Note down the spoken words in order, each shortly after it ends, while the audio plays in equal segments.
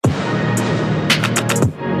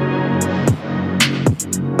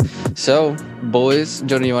So, boys,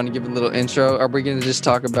 Jody, you want to give a little intro? Are we going to just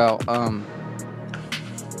talk about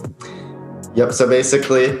Yep. So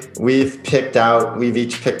basically, we've each picked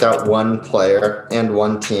out one player and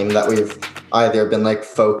one team that we've either been like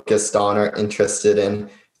focused on or interested in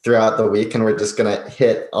throughout the week, and we're just gonna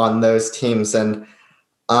hit on those teams. And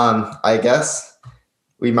I guess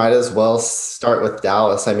we might as well start with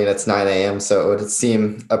Dallas. I mean, it's 9 a.m., so it would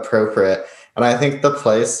seem appropriate. And I think the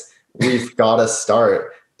place we've got to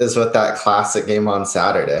start is with that classic game on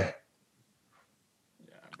Saturday.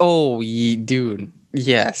 Oh, dude.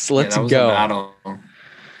 Yes, let's that was go. A battle.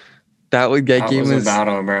 That game was a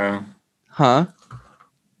battle, bro. Huh?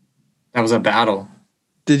 That was a battle.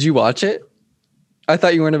 Did you watch it? I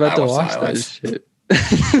thought you weren't about to watch that shit.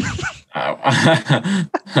 I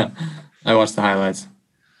watched the highlights.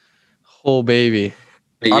 Oh, baby.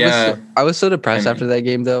 But yeah, I was so depressed after that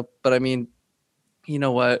game, though. But I mean, you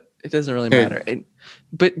know what? It doesn't really matter.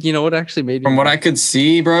 But you know what actually made me... From what I could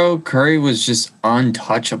see, bro, Curry was just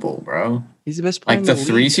untouchable, bro. He's the best player in the league.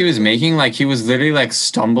 Threes he was making, like he was literally like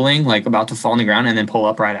stumbling, like about to fall on the ground and then pull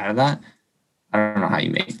up right out of that. I don't know how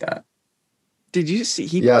you make that. Did you see?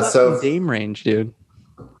 He pulled up from Dame range, dude.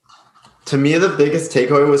 To me, the biggest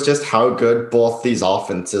takeaway was just how good both these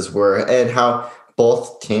offenses were and how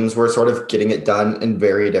both teams were sort of getting it done in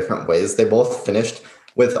very different ways. They both finished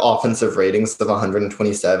with offensive ratings of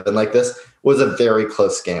 127. Like, this was a very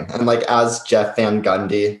close game. And like, as Jeff Van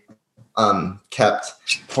Gundy kept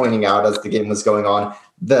pointing out as the game was going on,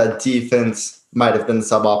 the defense might have been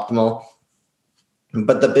suboptimal.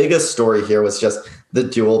 But the biggest story here was just the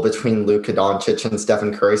duel between Luka Doncic and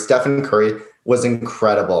Stephen Curry. Stephen Curry was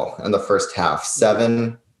incredible in the first half,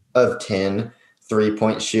 7 of 10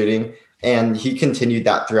 3-point shooting. And he continued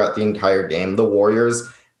that throughout the entire game. The Warriors,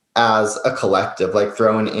 as a collective, like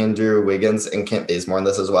throwing Andrew Wiggins and Kent Bazemore in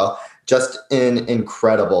this as well, just an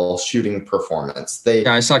incredible shooting performance.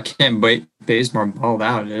 I saw Kent Bazemore balled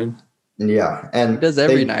out, dude. Yeah, and he does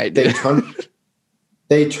every night. They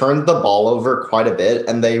turned the ball over quite a bit,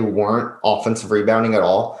 and they weren't offensive rebounding at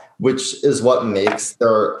all, which is what makes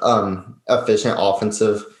their efficient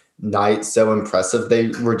offensive night so impressive. They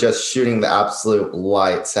were just shooting the absolute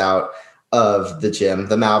lights out of the gym.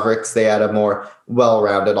 The Mavericks, they had a more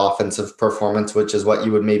well-rounded offensive performance, which is what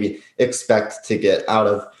you would maybe expect to get out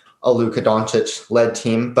of a Luka Doncic-led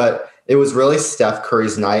team. But it was really Steph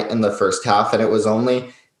Curry's night in the first half, and it was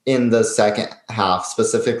only in the second half,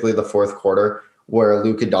 specifically the fourth quarter, where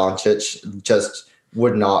Luka Doncic just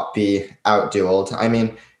would not be out-dueled. I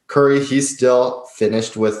mean, Curry, he still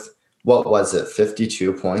finished with, what was it,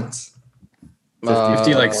 52 points?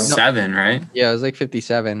 7, right? Yeah, it was like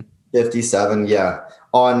 57. 57, yeah.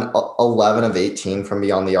 On 11 of 18 from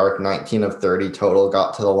beyond the arc, 19 of 30 total,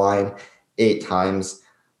 got to the line 8 times.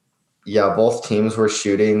 Yeah, both teams were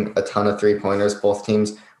shooting a ton of three-pointers. Both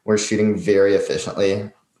teams were shooting very efficiently.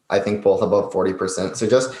 I think both above 40%. So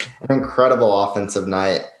just an incredible offensive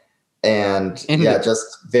night. And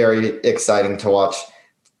just very exciting to watch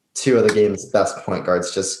two of the game's best point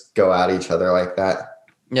guards just go at each other like that.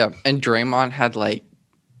 Yeah, and Draymond had like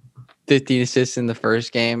 15 assists in the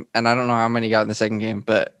first game, and I don't know how many he got in the second game,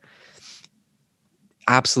 but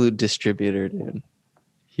absolute distributor, dude.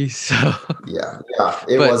 He's so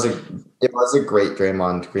It was a great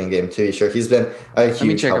Draymond Green game to be sure. He's been a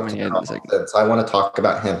huge help to the offense. I want to talk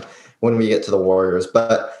about him when we get to the Warriors.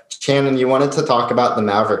 But Shannon, you wanted to talk about the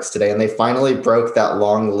Mavericks today, and they finally broke that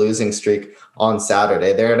long losing streak on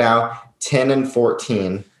Saturday. They're now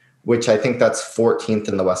 10-14, which I think that's 14th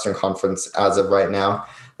in the Western Conference as of right now.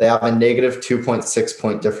 They have a negative 2.6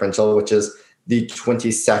 point differential, which is the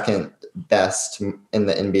 22nd best in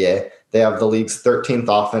the NBA. They have the league's 13th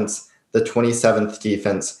offense, the 27th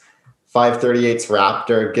defense. 538's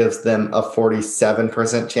Raptor gives them a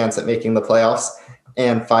 47% chance at making the playoffs,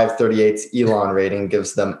 and 538's Elon rating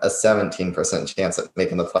gives them a 17% chance at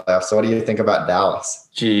making the playoffs. So what do you think about Dallas?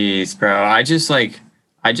 Jeez, bro. I just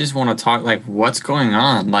want to talk, like, what's going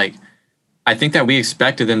on? Like, I think that we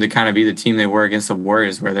expected them to kind of be the team they were against the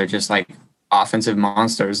Warriors, where they're just like offensive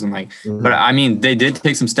monsters. And like, but I mean, they did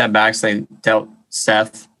take some step backs. They dealt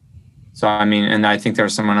Seth. So, I mean, and I think there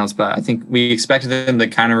was someone else, but I think we expected them to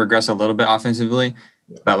kind of regress a little bit offensively.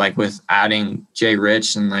 But like with adding Jay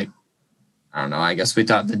Rich and like, I don't know, I guess we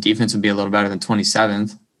thought the defense would be a little better than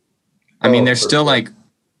 27th. I mean, they're still like,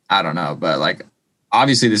 I don't know, but like,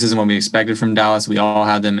 obviously this isn't what we expected from Dallas. We all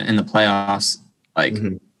had them in the playoffs, like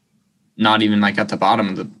not even like at the bottom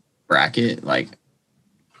of the bracket. Like,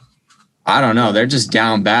 I don't know. They're just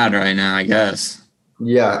down bad right now, I guess.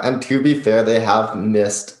 Yeah, and to be fair, they have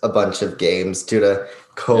missed a bunch of games due to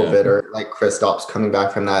COVID or like Kristaps coming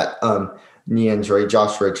back from that knee injury.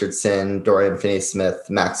 Josh Richardson, Dorian Finney-Smith,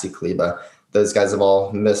 Maxi Kleba. Those guys have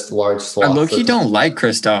all missed large I swaths. low-key don't like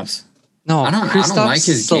Kristaps. No, I don't Kristaps like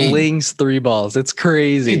his game. slings 3 balls. It's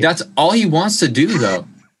crazy. Dude, that's all he wants to do, though.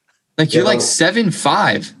 Like, you're like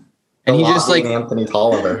 7'5", and he just like Anthony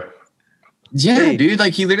Tolliver. Yeah, Hey. dude.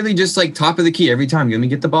 Like, he literally just like top of the key every time. Let me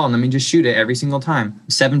get the ball and let me just shoot it every single time.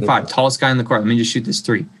 7'5", tallest guy in the court. Let me just shoot this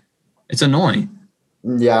 3. It's annoying.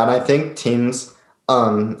 Yeah, and I think teams,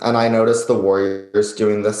 and I noticed the Warriors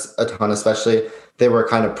doing this a ton, especially they were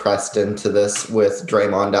kind of pressed into this with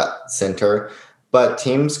Draymond at center. But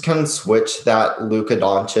teams can switch that Luka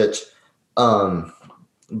Doncic, Kristaps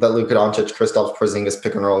Porzingis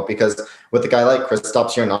pick and roll, because with a guy like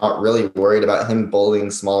Kristaps, you're not really worried about him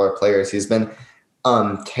bullying smaller players. He's been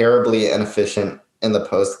terribly inefficient in the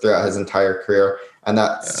post throughout his entire career, and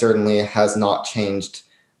that certainly has not changed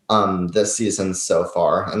this season so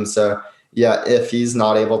far. And so, yeah, if he's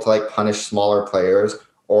not able to like punish smaller players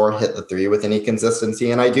or hit the 3 with any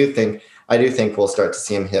consistency, and I do think we'll start to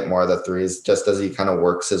see him hit more of the 3s just as he kind of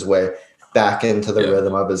works his way back into the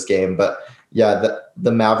rhythm of his game. But yeah,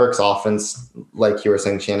 the Mavericks offense, like you were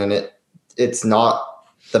saying, Shannon, it's not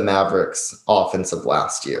the Mavericks offense of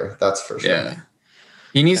last year. That's for sure. Yeah,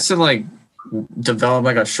 he needs to like develop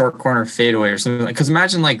like a short corner fadeaway or something. Because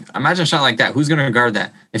imagine a shot like that. Who's going to guard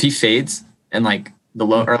that? If he fades and like the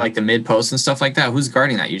low or like the mid post and stuff like that, who's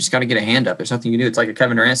guarding that? You just got to get a hand up. There's nothing you can do. It's like a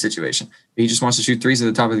Kevin Durant situation. He just wants to shoot 3s at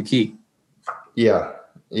the top of the key. Yeah.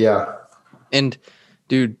 And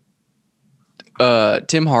dude,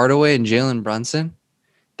 Tim Hardaway and Jalen Brunson,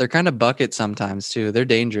 they're kind of buckets sometimes too. They're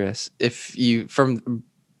dangerous. If you from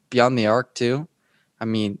beyond the arc too, I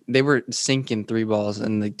mean, they were sinking 3 balls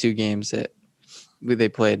in the 2 games that they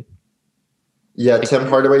played. Yeah, Tim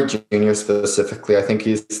Hardaway Jr. specifically, I think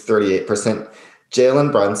he's 38%.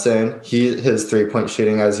 Jalen Brunson, his 3-point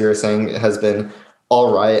shooting, as you were saying, has been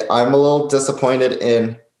all right. I'm a little disappointed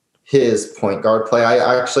in his point guard play.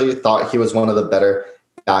 I actually thought he was one of the better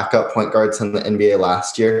backup point guards in the NBA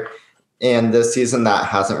last year. And this season, that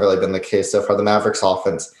hasn't really been the case so far. The Mavericks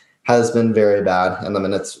offense has been very bad in the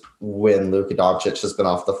minutes when Luka Doncic has been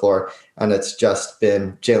off the floor. And it's just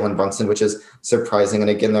been Jalen Brunson, which is surprising. And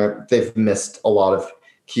again, they've missed a lot of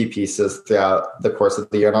key pieces throughout the course of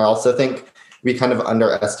the year. And I also think we kind of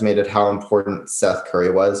underestimated how important Seth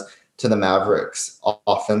Curry was to the Mavericks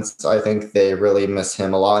offense. I think they really miss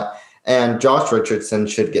him a lot. And Josh Richardson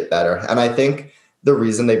should get better. And I think the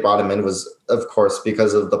reason they brought him in was, of course,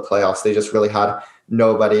 because of the playoffs. They just really had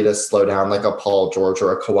nobody to slow down like a Paul George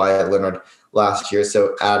or a Kawhi Leonard last year.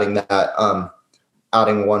 So adding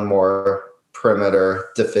one more perimeter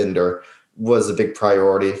defender was a big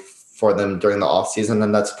priority for them during the offseason.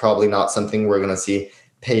 And that's probably not something we're going to see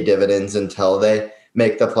pay dividends until they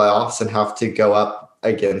make the playoffs and have to go up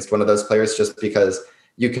against one of those players, just because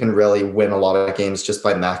you can really win a lot of games just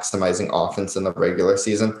by maximizing offense in the regular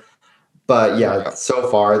season. But yeah, so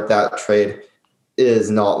far that trade is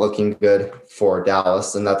not looking good for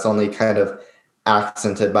Dallas, and that's only kind of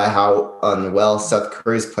accented by how unwell Seth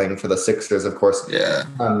Curry's playing for the Sixers, of course. Yeah.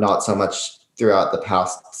 Not so much throughout the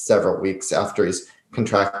past several weeks after he's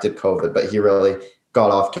contracted COVID, but he really got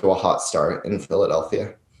off to a hot start in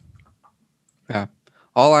Philadelphia. Yeah.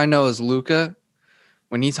 All I know is Luka,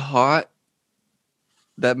 when he's hot,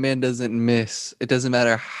 that man doesn't miss. It doesn't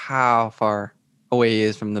matter how far away he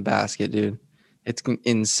is from the basket, dude. It's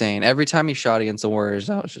insane. Every time he shot against the Warriors,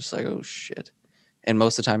 I was just like, oh, shit. And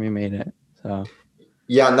most of the time he made it. So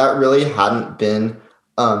yeah, and that really hadn't been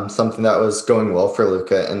something that was going well for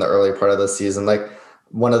Luka in the early part of the season. Like,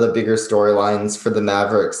 one of the bigger storylines for the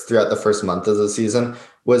Mavericks throughout the first month of the season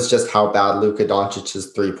was just how bad Luka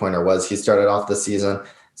Doncic's 3-pointer was. He started off the season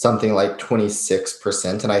something like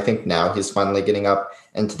 26%, and I think now he's finally getting up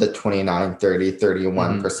into the 29, 30,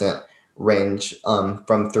 31% range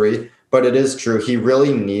from 3. But it is true. He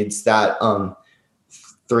really needs that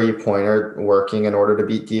 3-pointer working in order to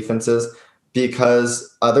beat defenses,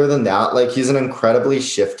 because other than that, like, he's an incredibly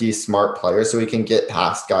shifty, smart player, so he can get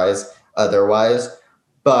past guys otherwise.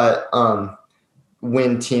 But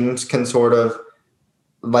when teams can sort of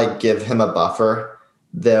like give him a buffer,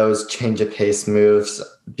 those change of pace moves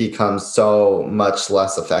become so much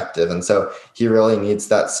less effective. And so he really needs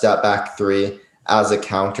that step back 3 as a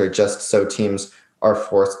counter, just so teams are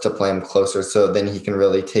forced to play him closer, so then he can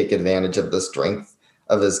really take advantage of the strength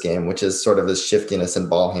of his game, which is sort of his shiftiness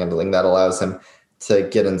and ball handling that allows him to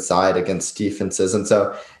get inside against defenses. And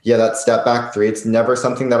so, yeah, that step back 3, it's never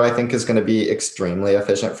something that I think is going to be extremely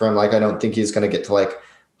efficient for him. Like, I don't think he's going to get to like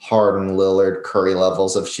Harden, Lillard, Curry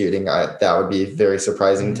levels of shooting. That would be very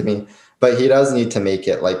surprising to me. but he does need to make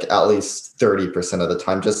it like at least 30% of the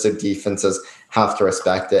time, just so defenses have to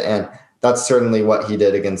respect it. And that's certainly what he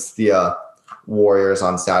did against the Warriors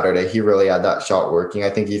on Saturday. He really had that shot working.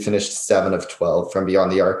 I think he finished 7 of 12 from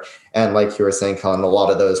beyond the arc. And like you were saying, Kellen, a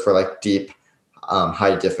lot of those were like deep,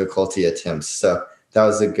 high difficulty attempts. So that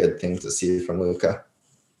was a good thing to see from Luka.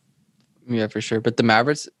 Yeah, for sure. But the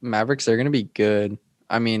Mavericks, they're going to be good.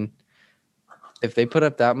 I mean, if they put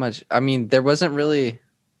up that much, I mean, there wasn't really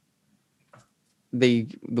the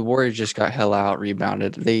Warriors just got hell out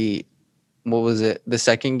rebounded. What was it? The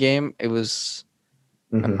second game, it was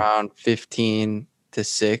around 15 to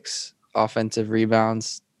 6 offensive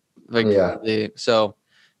rebounds. Like, so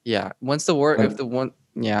yeah, once the war, if the one,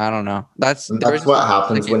 yeah, I don't know. That's what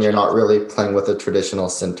happens when you're not really playing with a traditional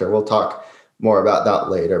center. We'll talk more about that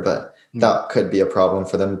later, but that could be a problem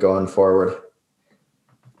for them going forward.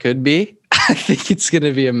 Could be. I think it's going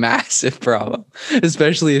to be a massive problem,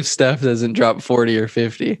 especially if Steph doesn't drop 40 or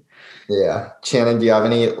 50. Yeah. Shannon, do you have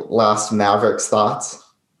any last Mavericks thoughts?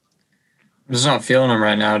 I'm just not feeling them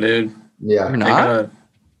right now, dude. Yeah. You're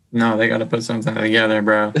not? They got to put something together,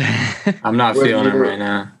 bro. I'm not feeling them right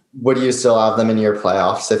now. Would you still have them in your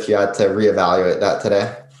playoffs if you had to reevaluate that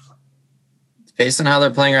today? Based on how they're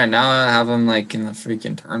playing right now, I have them like in the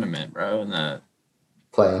freaking tournament, bro. In the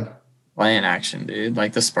playing action, dude.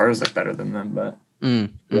 Like the Spurs look better than them, but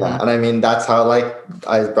yeah. And I mean, that's how, like,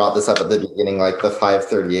 I brought this up at the beginning, like the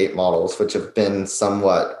 538 models, which have been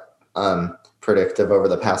somewhat predictive over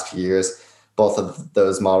the past few years. Both of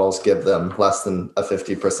those models give them less than a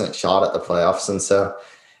 50% shot at the playoffs. And so,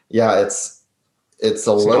 yeah, it's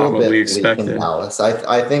a little bit weak in Dallas.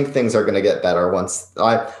 I think things are going to get better once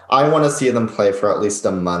I want to see them play for at least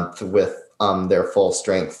a month with their full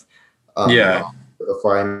strength.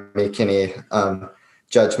 Before I make any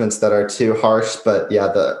judgments that are too harsh. But yeah,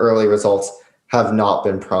 the early results have not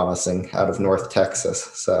been promising out of North Texas.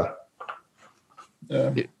 So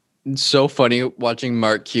yeah. It's so funny watching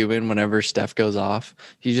Mark Cuban whenever Steph goes off.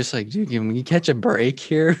 He's just like, dude, can we catch a break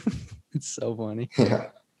here? It's so funny. Yeah.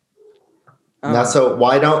 Now, so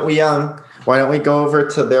why don't we go over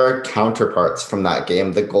to their counterparts from that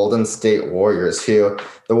game, the Golden State Warriors, who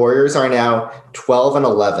the Warriors are now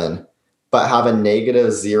 12-11, but have a negative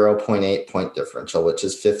 0.8 point differential, which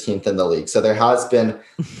is 15th in the league. So there has been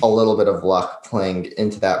a little bit of luck playing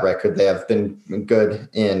into that record. They have been good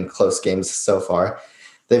in close games so far.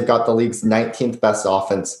 They've got the league's 19th best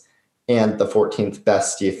offense and the 14th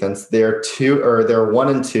best defense. They're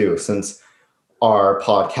 1-2 since our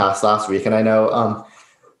podcast last week. And I know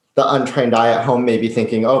the untrained eye at home may be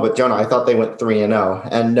thinking, oh, but Jonah, I thought they went 3-0.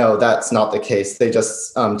 And no, that's not the case. They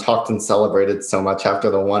just talked and celebrated so much after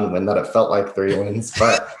the one win that it felt like 3 wins.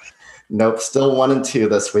 But nope, still 1-2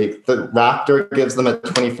 this week. The Raptor gives them a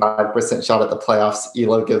 25% shot at the playoffs.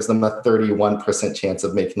 Elo gives them a 31% chance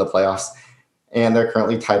of making the playoffs. And they're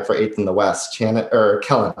currently tied for 8th in the West.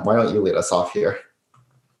 Kellen, why don't you lead us off here?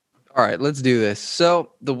 All right, let's do this.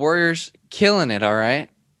 So the Warriors killing it, all right?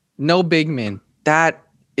 No big men. That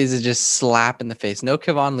is just slap in the face. No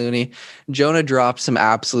Kevon Looney. Jonah dropped some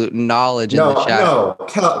absolute knowledge in the chat. No,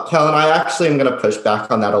 Kellen, I actually am going to push back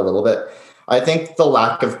on that a little bit. I think the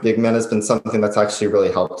lack of big men has been something that's actually really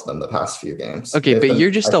helped them the past few games. Okay, but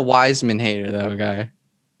you're just a Wiseman hater, though, guy.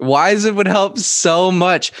 Wiseman would help so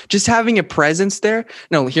much. Just having a presence there.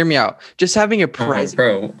 No, hear me out. Just having a presence.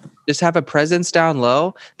 Bro. Just have a presence down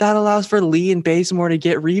low. That allows for Lee and Bazemore to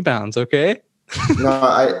get rebounds, okay? No,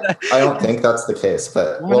 I don't think that's the case,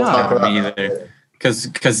 but we'll talk about that.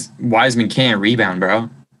 Because Wiseman can't rebound, bro.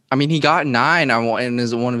 I mean, he got 9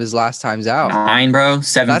 in one of his last times out. 9, bro.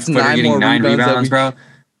 7-footer getting 9 rebounds, bro.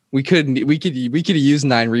 We could have used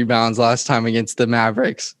 9 rebounds last time against the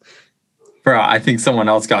Mavericks. Bro, I think someone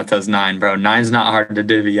else got those 9, bro. 9's not hard to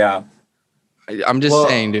divvy out. I'm just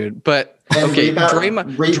saying, dude. But okay,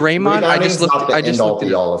 Draymond. I just looked at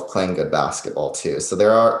the all of playing good basketball too. So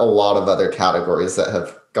there are a lot of other categories that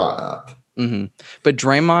have gone up. Mm-hmm. But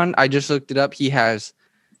Draymond, I just looked it up. He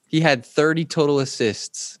had 30 total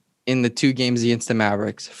assists in the 2 games against the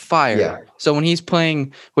Mavericks. Fire. Yeah. So when he's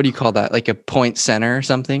playing, what do you call that? Like a point center or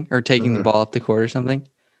something, or taking the ball up the court or something.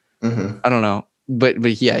 Mm-hmm. I don't know. But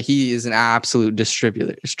yeah, he is an absolute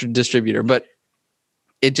distributor. But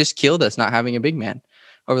it just killed us not having a big man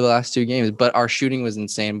over the last 2 games. But our shooting was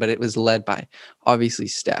insane. But it was led by obviously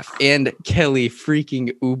Steph and Kelly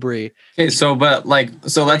freaking Oubre. Okay, so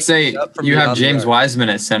let's say you have James Wiseman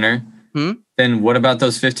at center. Then what about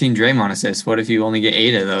those 15 Draymond assists? What if you only get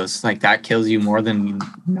 8 of those? Like that kills you more than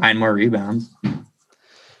 9 more rebounds.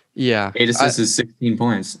 Yeah. 8 assists is 16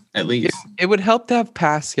 points at least. It would help to have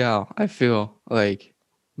Pascal, I feel like.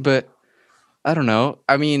 But I don't know.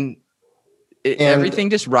 I mean, everything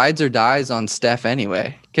just rides or dies on Steph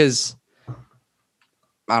anyway. Because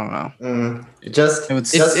I don't know.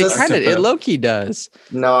 It low key does.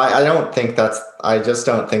 No, I don't think that's. I just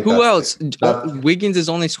don't think. Who else? Wiggins is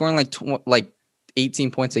only scoring like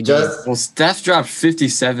 18 points a game. Well, Steph dropped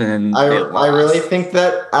 57. And I really think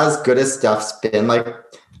that as good as Steph's been, like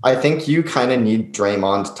I think you kind of need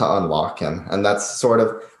Draymond to unlock him, and that's sort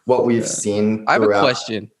of what we've seen. I have a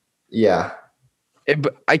question. Yeah.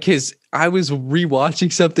 Because I was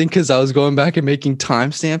rewatching something because I was going back and making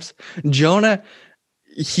timestamps. Jonah,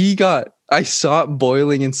 I saw it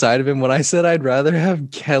boiling inside of him when I said I'd rather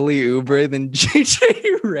have Kelly Oubre than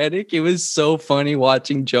JJ Redick. It was so funny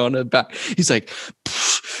watching Jonah back. He's like,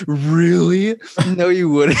 really? No, you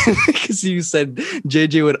wouldn't, because you said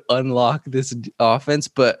JJ would unlock this offense.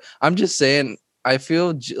 But I'm just saying, I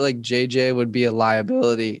feel like JJ would be a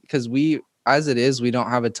liability because as it is, we don't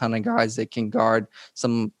have a ton of guys that can guard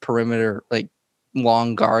some perimeter, like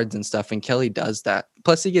long guards and stuff. And Kelly does that.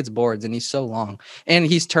 Plus he gets boards and he's so long and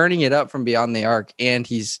he's turning it up from beyond the arc and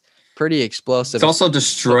he's pretty explosive. It's also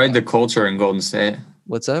destroyed the culture in Golden State.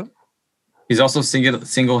 What's up? He's also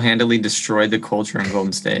single-handedly destroyed the culture in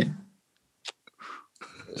Golden State.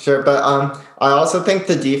 Sure, but I also think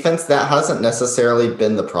the defense, that hasn't necessarily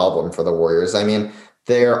been the problem for the Warriors. I mean,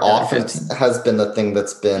 their offense has been the thing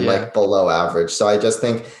that's been like below average. So I just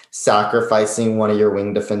think sacrificing one of your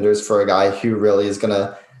wing defenders for a guy who really is going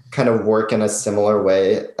to kind of work in a similar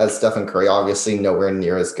way as Stephen Curry, obviously nowhere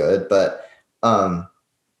near as good, but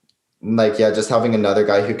just having another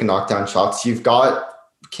guy who can knock down shots. You've got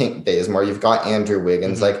Kent Bazemore, you've got Andrew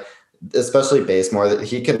Wiggins, like especially Bazemore, that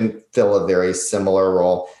he can fill a very similar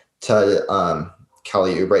role to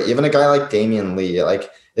Kelly Oubre. Even a guy like Damian Lee, like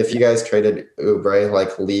if you guys traded Oubre,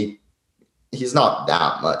 like Lee, he's not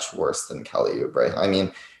that much worse than Kelly Oubre. I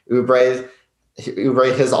mean, Oubre,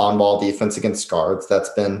 his on-ball defense against guards, that's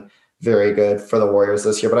been very good for the Warriors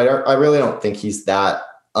this year. But I really don't think he's that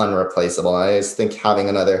unreplaceable. I just think having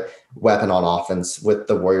another weapon on offense with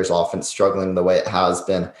the Warriors offense struggling the way it has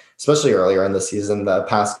been, especially earlier in the season, the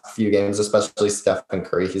past few games, especially Stephen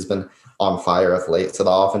Curry, he's been on fire of late. So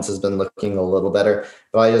the offense has been looking a little better.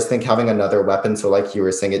 But I just think having another weapon, so like you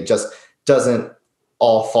were saying, it just doesn't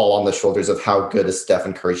all fall on the shoulders of how good is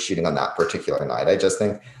Stephen Curry shooting on that particular night. I just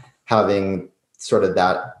think having sort of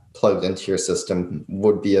that plugged into your system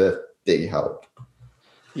would be a big help.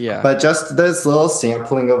 Yeah. But just this little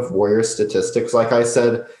sampling of Warrior statistics, like I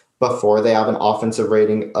said before, they have an offensive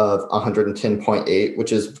rating of 110.8,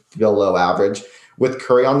 which is below average. With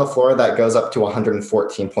Curry on the floor, that goes up to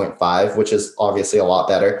 114.5, which is obviously a lot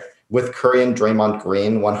better. With Curry and Draymond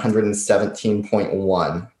Green,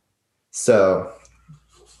 117.1. So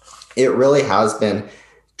it really has been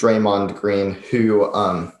Draymond Green who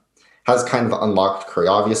has kind of unlocked Curry.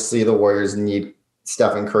 Obviously, the Warriors need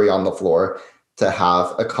Stephen Curry on the floor to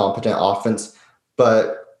have a competent offense,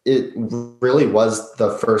 but it really was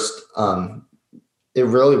the first. It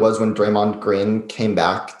really was when Draymond Green came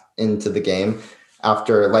back into the game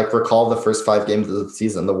after, like, recall the first 5 games of the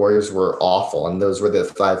season, the Warriors were awful, and those were the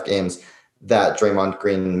 5 games that Draymond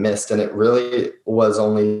Green missed, and it really was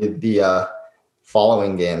only the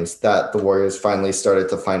following games that the Warriors finally started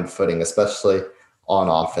to find footing, especially on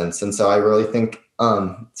offense. And so I really think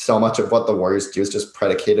so much of what the Warriors do is just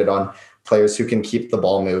predicated on players who can keep the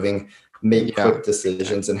ball moving, make quick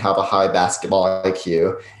decisions, and have a high basketball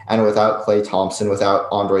IQ. And without Klay Thompson, without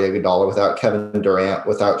Andre Iguodala, without Kevin Durant,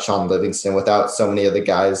 without Sean Livingston, without so many of the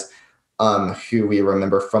guys who we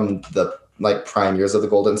remember from the prime years of the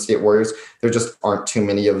Golden State Warriors, there just aren't too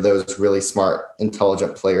many of those really smart,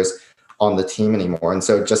 intelligent players on the team anymore. And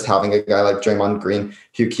so just having a guy like Draymond Green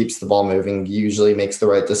who keeps the ball moving, usually makes the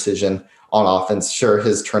right decision on offense. Sure,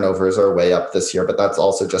 his turnovers are way up this year, but that's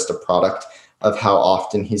also just a product of how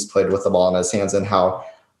often he's played with the ball in his hands and how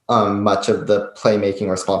much of the playmaking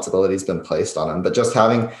responsibility has been placed on him. But just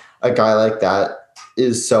having a guy like that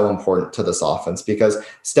is so important to this offense, because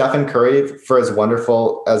Stephen Curry, for as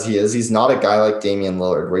wonderful as he is, he's not a guy like Damian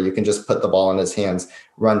Lillard where you can just put the ball in his hands,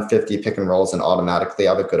 run 50 pick and rolls, and automatically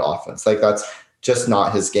have a good offense. Like, that's just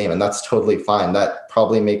not his game, and that's totally fine. That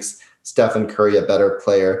probably makes Stephen Curry a better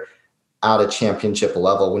player at a championship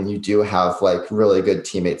level when you do have really good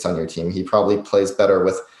teammates on your team. He probably plays better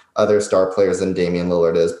with other star players than Damian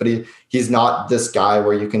Lillard is, but he's not this guy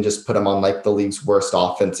where you can just put him on the league's worst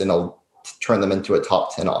offense and turn them into a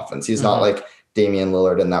top 10 offense. He's not like Damian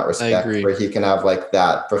Lillard in that respect, where he can have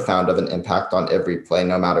that profound of an impact on every play,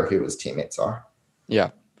 no matter who his teammates are.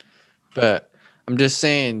 Yeah. But I'm just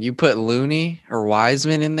saying, you put Looney or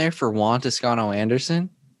Wiseman in there for Juan Toscano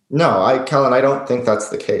Anderson, No, Kellen, I don't think that's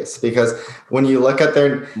the case because when you look at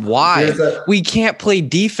their Why? We can't play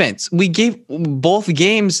defense. We gave both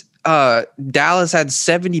games. Dallas had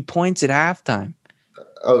 70 points at halftime.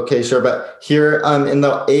 Okay, sure, but here in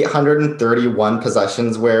the 831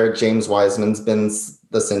 possessions where James Wiseman's been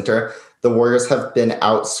the center, the Warriors have been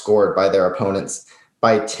outscored by their opponents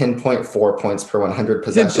by 10.4 points per 100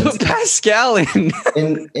 possessions. Put Pascal in.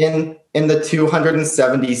 in the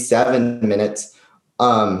 277 minutes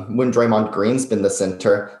when Draymond Green's been the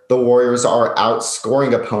center, the Warriors are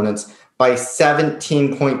outscoring opponents by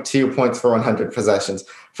 17.2 points per 100 possessions.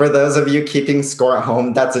 For those of you keeping score at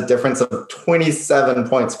home, that's a difference of 27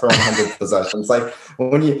 points per 100 possessions. Like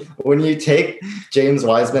when you take James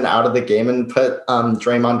Wiseman out of the game and put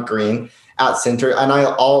Draymond Green at center, and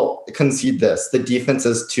I'll concede this: the defense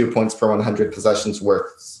is 2 points per 100 possessions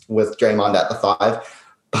worth with Draymond at the 5,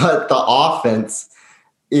 but the offense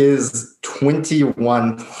is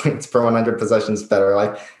 21 points per 100 possessions better.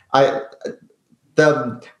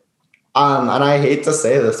 And I hate to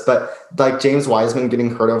say this, but like James Wiseman getting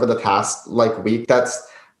hurt over the past week, that's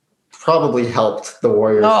probably helped the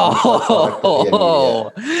Warriors.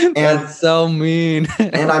 Oh, that's so mean.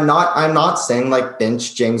 And I'm not saying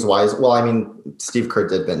bench James Wiseman. Well, I mean, Steve Kerr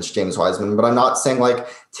did bench James Wiseman, but I'm not saying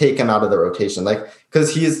take him out of the rotation,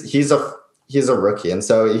 because he's a rookie, and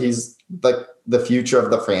so he's the future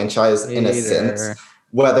of the franchise in a sense.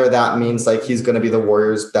 Whether that means he's going to be the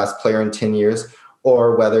Warriors' best player in 10 years.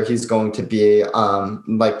 Or whether he's going to be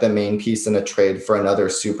the main piece in a trade for another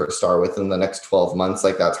superstar within the next 12 months.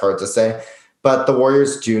 That's hard to say. But the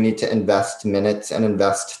Warriors do need to invest minutes and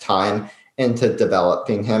invest time into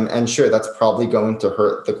developing him. And sure, that's probably going to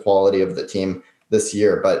hurt the quality of the team this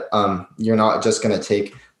year. But you're not just going to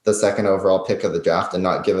take the second overall pick of the draft and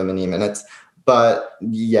not give him any minutes. But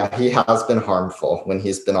yeah, he has been harmful when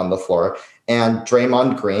he's been on the floor. And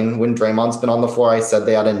Draymond Green, when Draymond's been on the floor, I said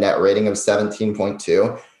they had a net rating of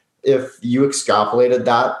 17.2. If you extrapolated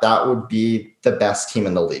that, that would be the best team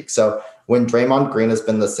in the league. So when Draymond Green has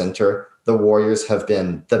been the center, the Warriors have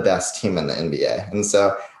been the best team in the NBA. And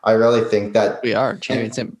so I really think that we are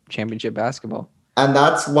championship basketball. And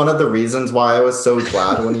that's one of the reasons why I was so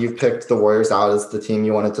glad when you picked the Warriors out as the team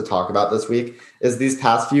you wanted to talk about this week, is these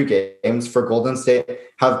past few games for Golden State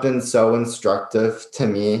have been so instructive to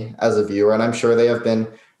me as a viewer. And I'm sure they have been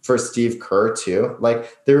for Steve Kerr too.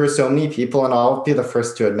 There were so many people, and I'll be the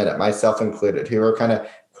first to admit it, myself included, who were kind of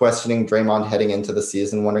questioning Draymond heading into the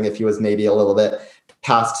season, wondering if he was maybe a little bit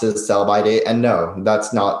past his sell-by date. And no, that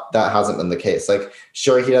hasn't been the case.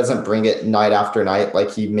 Sure, he doesn't bring it night after night like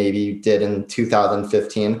he maybe did in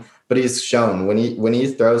 2015, but he's shown when he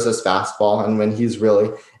throws his fastball and when he's really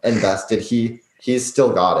invested, he's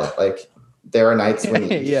still got it. There are nights when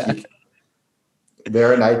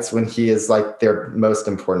there are nights when he is their most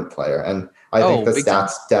important player. And I think the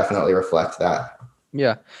stats definitely reflect that.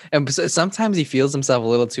 Yeah. And sometimes he feels himself a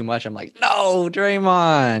little too much. I'm like, no,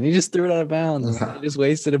 Draymond, you just threw it out of bounds. You just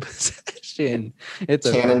wasted a possession.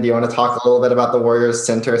 Shannon, do you want to talk a little bit about the Warriors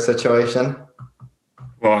center situation?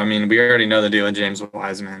 Well, I mean, we already know the deal with James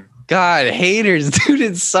Wiseman. God, haters, dude,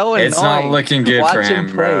 it's so annoying. It's not looking good for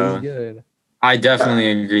him, bro. Good. I definitely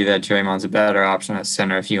agree that Draymond's a better option at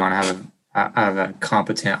center if you want to have a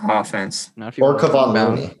competent offense. Or Kevon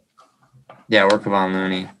Looney. Yeah, or Kevon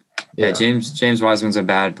Looney. Yeah, James Wiseman's a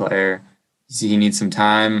bad player. He needs some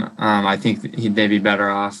time. I think they'd be better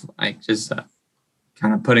off just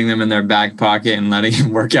kind of putting them in their back pocket and letting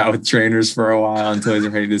him work out with trainers for a while until he's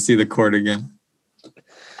ready to see the court again.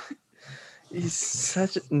 He's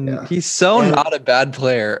so not a bad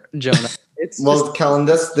player, Jonah. Kellen,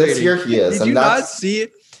 this year he is. Did you not see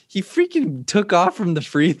it? He freaking took off from the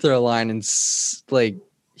free throw line and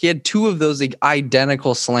he had 2 of those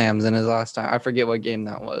identical slams in his last time. I forget what game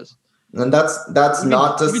that was. And that's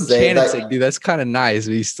not to say that, dude, that's kind of nice,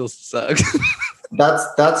 but he still sucks.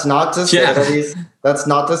 That's not to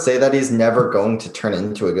say that he's never going to turn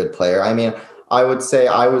into a good player. I mean, I would say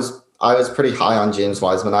I was pretty high on James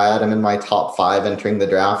Wiseman. I had him in my top 5 entering the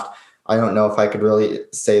draft. I don't know if I could really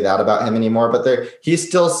say that about him anymore, but he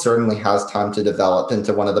still certainly has time to develop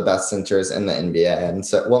into one of the best centers in the NBA. And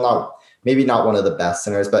so, maybe not one of the best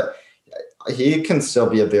centers, but he can still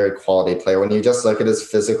be a very quality player. When you just look at his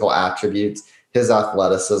physical attributes, his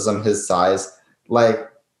athleticism, his size,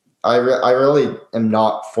 I really am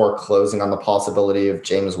not foreclosing on the possibility of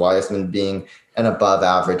James Wiseman being an above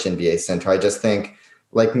average NBA center. I just think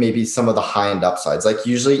maybe some of the high end upsides,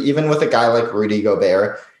 usually even with a guy like Rudy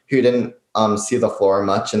Gobert, who didn't see the floor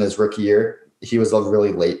much in his rookie year, he was a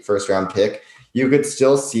really late first round pick. You could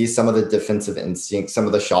still see some of the defensive instinct, some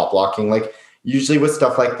of the shot blocking. usually with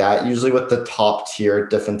stuff like that, usually with the top tier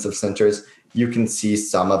defensive centers, you can see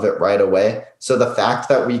some of it right away. So the fact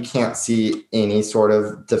that we can't see any sort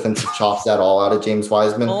of defensive chops at all out of James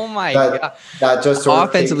Wiseman, Oh my God. that just sort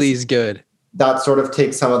Offensively, of he's good. that sort of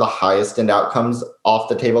takes some of the highest end outcomes off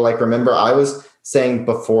the table. Like, remember, I was saying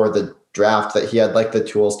before the draft that he had like the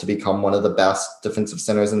tools to become one of the best defensive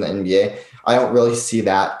centers in the NBA. I don't really see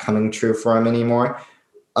that coming true for him anymore.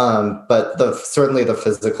 But certainly the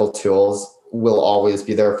physical tools will always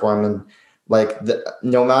be there for him. And like,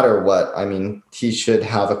 no matter what, I mean, he should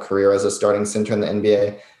have a career as a starting center in the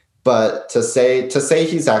NBA. But to say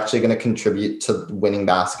he's actually going to contribute to winning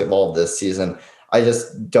basketball this season, I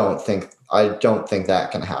don't think that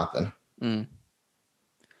can happen.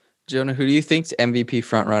 Jonah, who do you think's MVP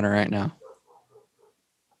front runner right now?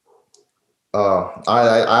 Oh,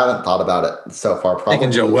 I haven't thought about it so far. Probably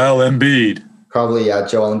Joel Embiid. Probably, yeah,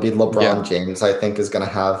 Joel Embiid. LeBron James, I think, is going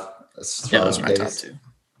to have a strong those are my top two.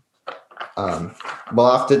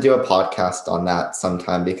 We'll have to do a podcast on that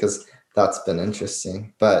sometime because that's been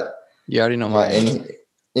interesting. But you already know my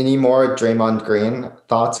any more Draymond Green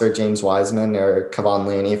thoughts, or James Wiseman, or Kevon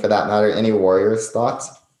Looney for that matter? Any Warriors thoughts?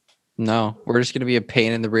 No, we're just going to be a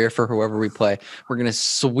pain in the rear for whoever we play. We're going to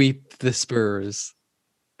sweep the Spurs.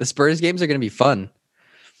 The Spurs games are going to be fun.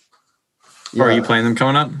 Yeah. Are you playing them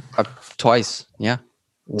coming up? Twice, yeah.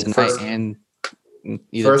 Tonight first game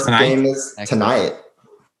is tonight.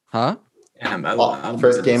 Huh? Yeah,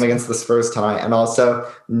 first game against the Spurs tonight. And also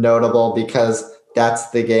notable because that's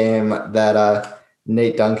the game that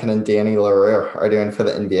Nate Duncan and Danny LaRue are doing for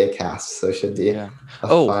the NBA cast. So it should be a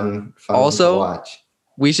fun also, to watch.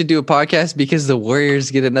 We should do a podcast because the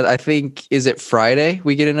Warriors get another, I think, is it Friday?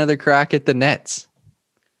 We get another crack at the Nets.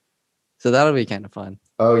 So that'll be kind of fun.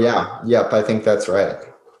 Oh, yeah. Yep, I think that's right.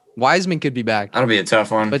 Wiseman could be back. That'll be a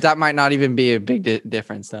tough one. But that might not even be a big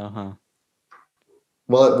difference, though, huh?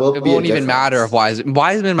 Well, it won't even matter if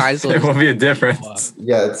Wiseman might as well. It won't be a difference.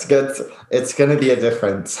 Yeah, it's good. It's going to be a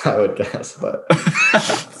difference, I would guess. But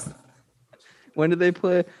when do they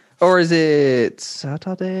play? Or is it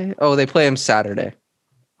Saturday? Oh, they play him Saturday.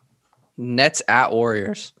 Nets at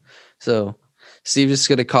Warriors. So Steve's just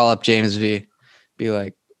going to call up James V. Be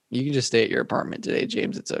like, you can just stay at your apartment today,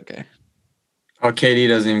 James. It's okay. Oh, KD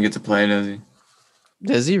doesn't even get to play, does he?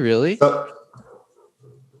 Does he really?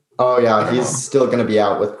 Oh, yeah. He's still going to be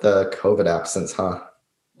out with the COVID absence, huh?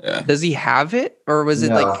 Yeah. Does he have it? Or was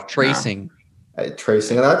it like tracing?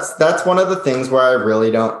 Tracing. That's one of the things where I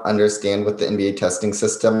really don't understand with the NBA testing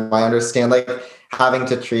system. I understand like having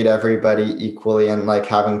to treat everybody equally and like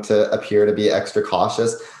having to appear to be extra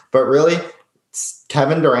cautious. But really,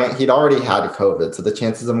 Kevin Durant, he'd already had COVID. So the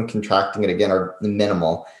chances of him contracting it again are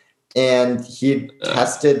minimal. And he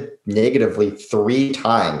tested negatively 3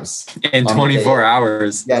 times in 24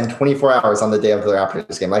 hours. Yeah, in 24 hours on the day of the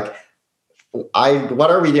Raptors game. Like, what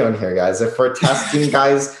are we doing here, guys? If we're testing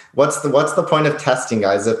guys, what's the point of testing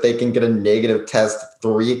guys if they can get a negative test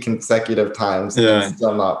 3 consecutive times and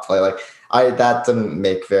still not play? Like, that didn't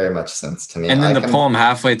make very much sense to me. And then to pull him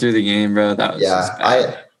halfway through the game, bro, that was just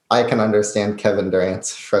bad. I can understand Kevin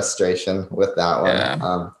Durant's frustration with that one.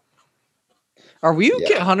 Yeah. Are we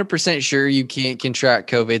 100% sure you can't contract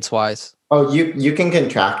COVID twice? Oh, you can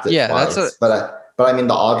contract it twice, but I mean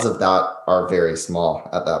the odds of that are very small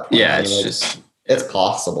at that point. Yeah, I mean, it's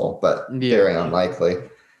possible, but very unlikely.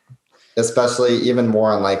 Especially even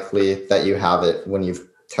more unlikely that you have it when you've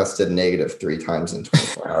tested negative 3 times in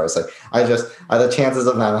 24 hours. Like the chances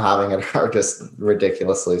of them having it are just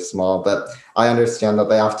ridiculously small. But I understand that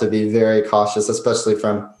they have to be very cautious, especially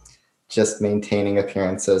from just maintaining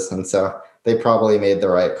appearances, and so they probably made the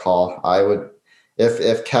right call. I would,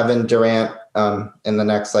 if Kevin Durant in the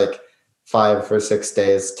next 5 or 6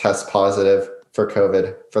 days tests positive for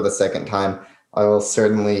COVID for the second time, I will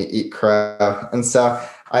certainly eat crow. And so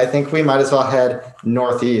I think we might as well head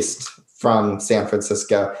northeast from San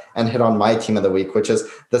Francisco and hit on my team of the week, which is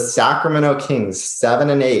the Sacramento Kings,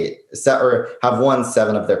 7-8, or have won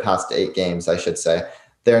 7 of their past 8 games, I should say.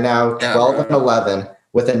 They're now 12-11.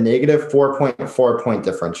 With a negative 4.4 point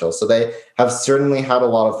differential. So they have certainly had a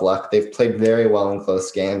lot of luck. They've played very well in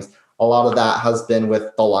close games. A lot of that has been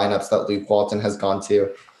with the lineups that Luke Walton has gone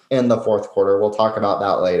to in the fourth quarter. We'll talk about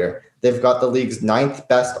that later. They've got the league's 9th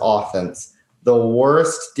best offense, the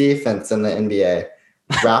worst defense in the NBA.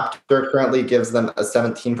 Raptor currently gives them a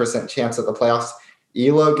 17% chance at the playoffs.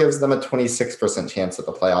 Elo gives them a 26% chance at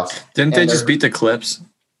the playoffs. Didn't they just beat the Clips?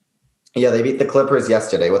 Yeah, they beat the Clippers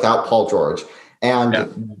yesterday without Paul George.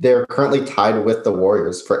 And they're currently tied with the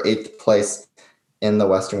Warriors for 8th place in the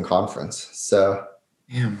Western Conference. So,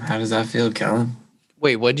 damn, how does that feel, Kellen?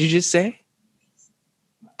 Wait, what did you just say?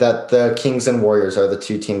 that the Kings and Warriors are the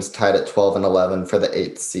two teams tied at 12 and 11 for the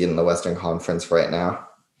 8th seed in the Western Conference right now.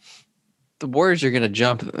 The Warriors are gonna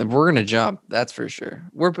jump. We're gonna jump. That's for sure.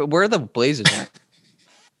 Where are the Blazers at?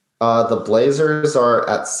 The Blazers are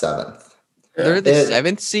at 7th. They're the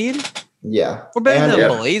 7th seed. Yeah, We're better And than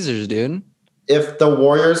the Blazers, dude. if the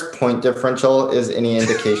Warriors' point differential is any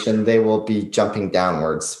indication, they will be jumping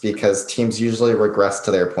downwards because teams usually regress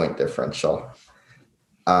to their point differential.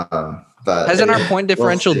 But Hasn't our point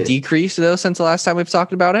differential see. decreased though since the last time we've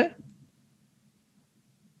talked about it?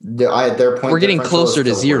 Their point We're getting differential closer is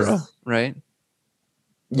to still 0, worse. right?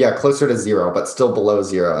 Yeah, closer to 0, but still below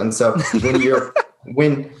 0. And so when you're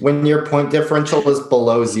when your point differential is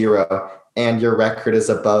below 0 and your record is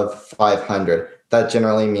above 500, that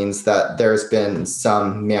generally means that there's been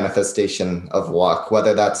some manifestation of luck,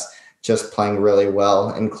 whether that's just playing really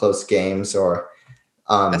well in close games or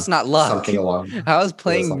That's not luck. something along. How is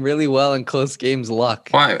playing really well in close games luck?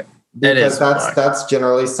 Why? Because luck. that's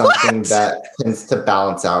generally something that tends to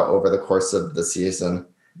balance out over the course of the season.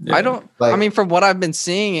 Yeah. I mean, from what I've been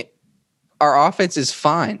seeing, our offense is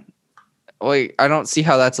fine. Wait, I don't see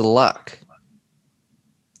how that's luck.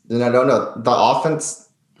 No. The offense.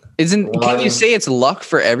 Can you say it's luck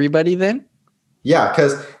for everybody then? Yeah,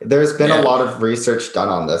 because there's been a lot of research done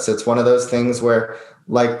on this. It's one of those things where,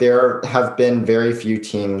 like, there have been very few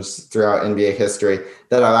teams throughout NBA history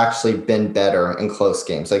that have actually been better in close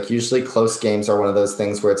games. Like, usually close games are one of those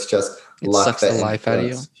things where it's just luck sucks the that life out of you.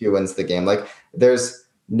 influences who wins the game. Like, there's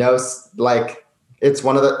no, like, it's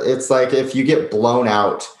like if you get blown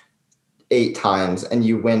out 8 times and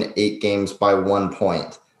you win 8 games by 1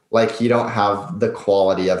 point, like, you don't have the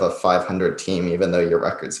quality of a 500 team, even though your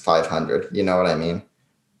record's 500. You know what I mean?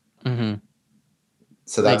 Mm-hmm.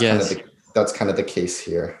 So that's kind of the case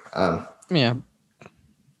here. Yeah,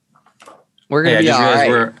 we're gonna be all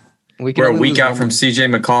right. We're a week out from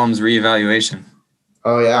CJ McCollum's reevaluation.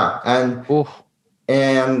 Oh yeah,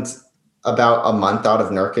 and about a month out of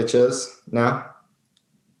Nurkic's now.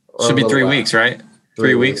 Should be 3 weeks, right?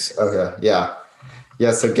 3 weeks. Okay, yeah.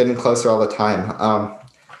 So getting closer all the time.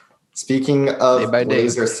 Speaking of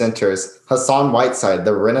Blazer centers, Hassan Whiteside,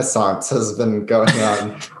 the Renaissance has been going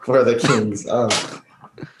on for the Kings.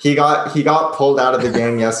 He got pulled out of the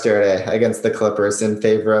game yesterday against the Clippers in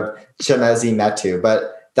favor of Chimezie Metu.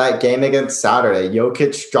 But that game against Saturday,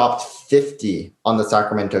 Jokic dropped 50 on the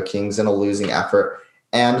Sacramento Kings in a losing effort.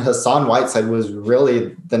 And Hassan Whiteside was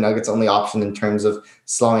really the Nuggets' only option in terms of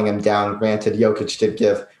slowing him down. Granted, Jokic did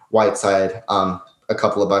give Whiteside a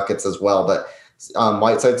couple of buckets as well, but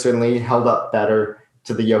Whiteside certainly held up better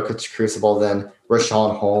to the Jokic crucible than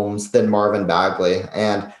Rashawn Holmes, than Marvin Bagley.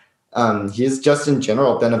 And he's just in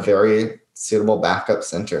general been a very suitable backup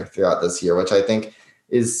center throughout this year, which I think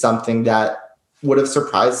is something that would have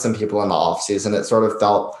surprised some people in the offseason. It sort of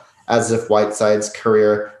felt as if Whiteside's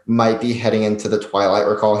career might be heading into the twilight.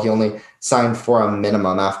 Recall, he only signed for a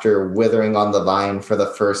minimum after withering on the vine for the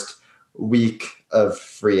first week of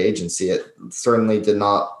free agency. It certainly the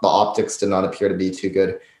optics did not appear to be too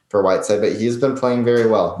good for Whiteside, but he's been playing very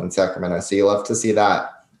well in Sacramento. So you love to see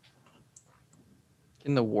that.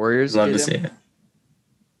 Can the Warriors love get to him? see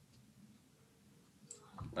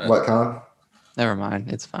it. What, Colin? Never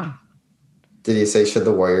mind. It's fine. Did you say should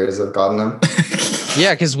the Warriors have gotten him?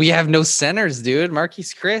 Yeah, because we have no centers, dude.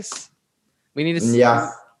 Marquise Chris. We need to. Yeah.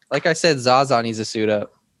 Like I said, Zaza needs to suit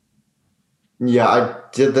up. Yeah, I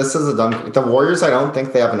did. This is a dumb. The Warriors, I don't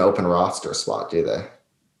think they have an open roster spot, do they?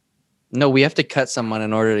 No, we have to cut someone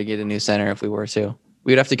in order to get a new center if we were to.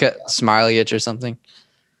 We'd have to cut Smileyich or something.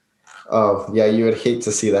 Oh, yeah, you would hate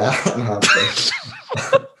to see that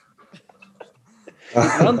happen.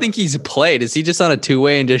 I don't think he's played. Is he just on a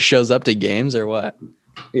 2-way and just shows up to games or what?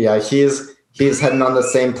 Yeah, he's heading on the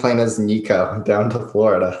same plane as Nico down to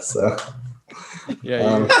Florida. So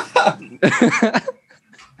yeah.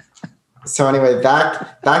 So anyway,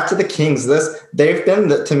 back to the Kings. They've been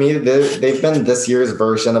this year's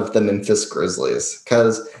version of the Memphis Grizzlies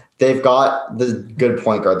because they've got the good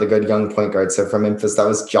point guard, the good young point guard. So for Memphis, that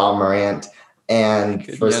was John Morant, and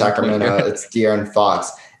good for Sacramento, it's De'Aaron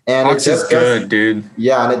Fox. And Fox is good, dude.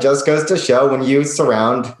 Yeah, and it just goes to show when you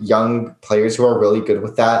surround young players who are really good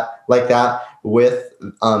with that, with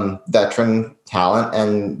veteran talent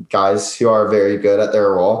and guys who are very good at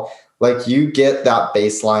their role, like you get that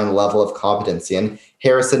baseline level of competency. And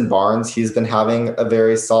Harrison Barnes, he's been having a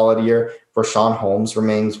very solid year. Rashawn Holmes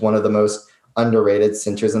remains one of the most underrated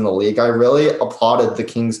centers in the league. I really applauded the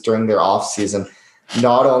Kings during their offseason,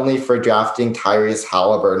 not only for drafting Tyrese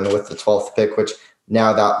Halliburton with the 12th pick, which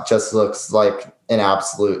now that just looks like an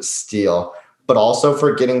absolute steal, but also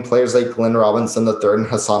for getting players like Glenn Robinson III and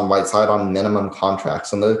Hassan Whiteside on minimum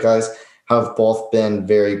contracts. And those guys have both been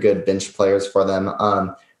very good bench players for them.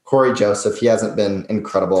 Corey Joseph, he hasn't been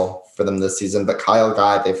incredible for them this season, but Kyle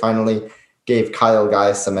Guy, they finally gave Kyle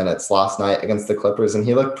Guy some minutes last night against the Clippers, and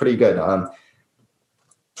he looked pretty good. I'm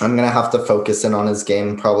going to have to focus in on his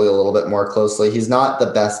game probably a little bit more closely. He's not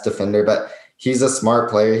the best defender, but he's a smart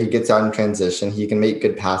player. He gets out in transition. He can make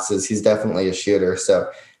good passes. He's definitely a shooter, so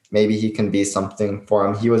maybe he can be something for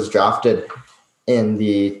him. He was drafted in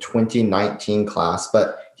the 2019 class,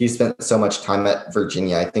 but he spent so much time at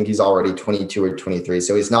Virginia. I think he's already 22 or 23,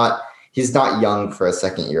 so he's not young for a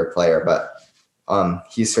second-year player, but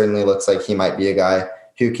he certainly looks like he might be a guy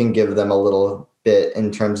who can give them a little bit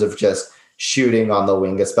in terms of just shooting on the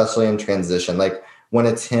wing, especially in transition. Like when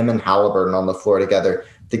it's him and Halliburton on the floor together,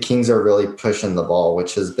 the Kings are really pushing the ball,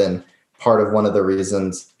 which has been part of one of the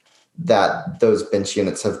reasons that those bench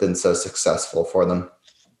units have been so successful for them.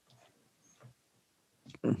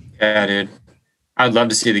 Yeah, dude. I'd love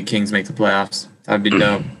to see the Kings make the playoffs. That'd be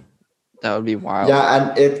dope. That would be wild. Yeah,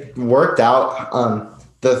 and it worked out.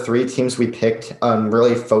 The three teams we picked,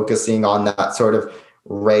 really focusing on that sort of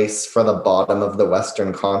race for the bottom of the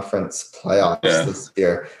Western Conference playoffs this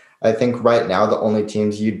year. I think right now the only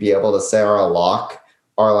teams you'd be able to say are a lock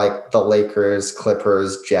are like the Lakers,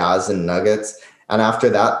 Clippers, Jazz, and Nuggets. And after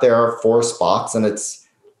that, there are 4 spots, and it's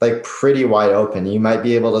like pretty wide open. You might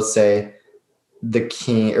be able to say the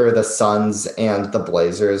King or the Suns and the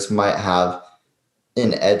Blazers might have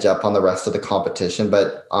an edge up on the rest of the competition,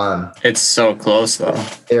 but it's so close though.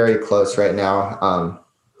 Very close right now.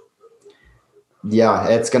 Yeah,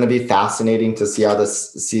 it's going to be fascinating to see how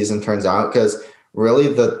this season turns out, because really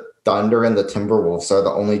the Thunder and the Timberwolves are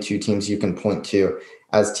the only 2 teams you can point to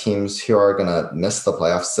as teams who are going to miss the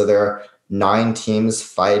playoffs. So there are 9 teams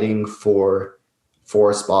fighting for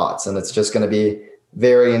 4 spots, and it's just going to be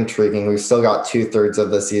very intriguing. We've still got 2/3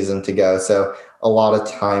 of the season to go, so a lot of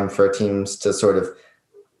time for teams to sort of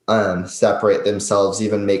separate themselves,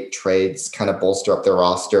 even make trades, kind of bolster up their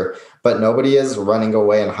roster. But nobody is running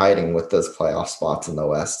away and hiding with those playoff spots in the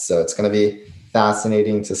West. So it's going to be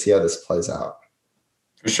fascinating to see how this plays out.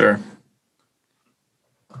 For sure.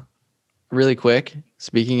 Really quick,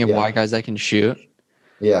 speaking of white guys that can shoot.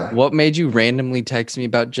 Yeah. What made you randomly text me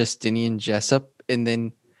about Justinian Jessup, and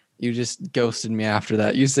then you just ghosted me after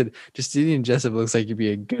that? You said Justinian Jessup looks like he'd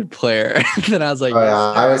be a good player. And then I was like,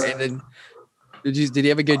 and then did he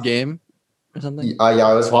have a good game or something?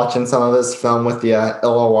 I was watching some of his film with the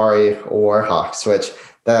Illawarra Warhawks, which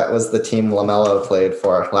that was the team LaMelo played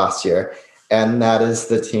for last year. And that is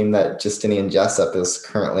the team that Justinian Jessup is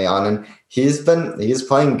currently on. And he's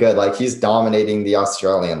playing good. Like, he's dominating the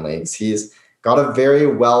Australian leagues. He's got a very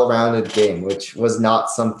well-rounded game, which was not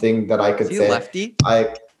something that I could say lefty?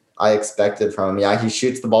 I expected from him. Yeah, he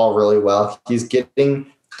shoots the ball really well. He's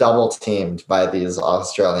getting double teamed by these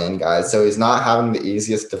Australian guys, so he's not having the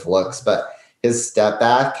easiest of looks, but his step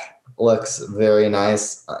back looks very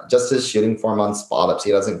nice. Just his shooting form on spot ups,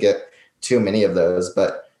 he doesn't get too many of those,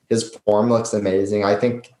 but his form looks amazing. I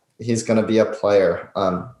think he's going to be a player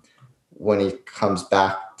when he comes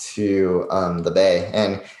back to the Bay.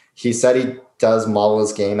 And he said he does model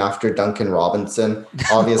his game after Duncan Robinson.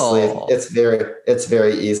 Obviously, it's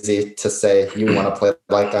very easy to say you want to play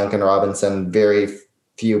like Duncan Robinson. Very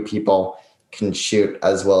few people can shoot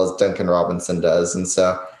as well as Duncan Robinson does. And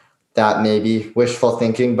so that may be wishful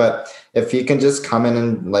thinking, but if he can just come in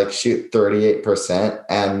and like shoot 38%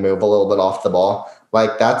 and move a little bit off the ball,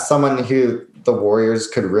 like that's someone who the Warriors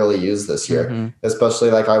could really use this year,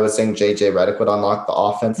 especially like I was saying, JJ Redick would unlock the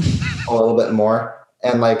offense a little bit more.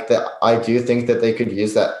 And like I do think that they could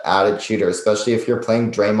use that added shooter, especially if you're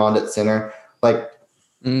playing Draymond at center. Like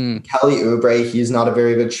Kelly Oubre, he's not a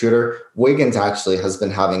very good shooter. Wiggins actually has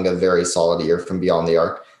been having a very solid year from beyond the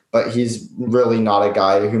arc, but he's really not a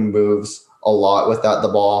guy who moves a lot without the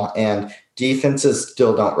ball, and defenses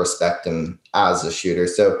still don't respect him as a shooter.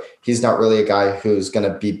 So he's not really a guy who's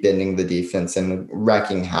going to be bending the defense and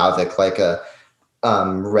wrecking havoc like a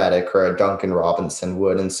Redick or a Duncan Robinson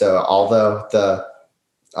would. And so although the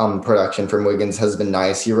production from Wiggins has been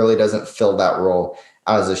nice, he really doesn't fill that role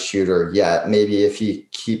as a shooter yet. Maybe if he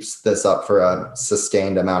keeps this up for a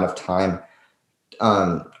sustained amount of time,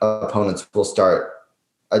 opponents will start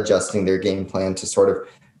adjusting their game plan to sort of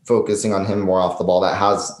focusing on him more off the ball. That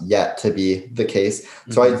has yet to be the case.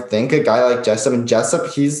 So I think a guy like Jessup,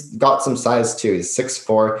 he's got some size too. He's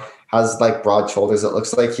 6'4", has like broad shoulders. It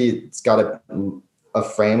looks like he's got a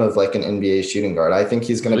frame of like an NBA shooting guard. I think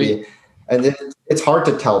he's going to be, and it's hard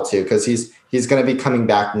to tell too, because he's going to be coming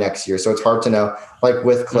back next year. So it's hard to know, like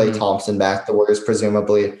with Klay Thompson back, the Warriors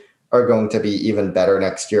presumably are going to be even better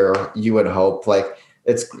next year. You would hope. Like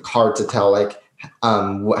it's hard to tell like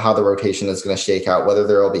how the rotation is going to shake out, whether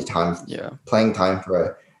there will be playing time for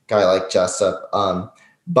a guy like Jessup.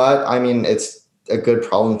 But I mean, it's a good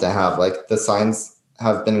problem to have. Like the signs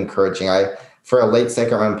have been encouraging. For a late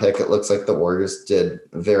second round pick, it looks like the Warriors did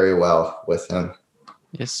very well with him.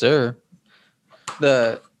 Yes, sir.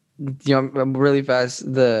 Really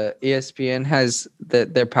fast. The ESPN has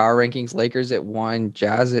their power rankings: Lakers at 1,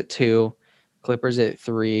 Jazz at 2, Clippers at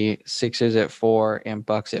 3, Sixers at 4, and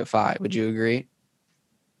Bucks at 5. Would you agree?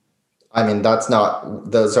 I mean, that's not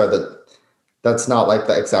like the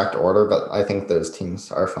exact order, but I think those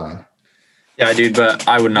teams are fine. Yeah, dude, but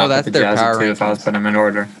I would not that's put the their Jazz power at 2 if I was rankings. putting them in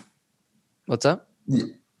order. What's up?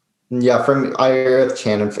 Yeah, I agree with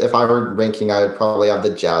Chan. If I were ranking, I would probably have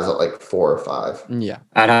the Jazz at like 4 or 5. Yeah.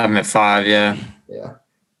 I'd have them at 5, yeah. Yeah.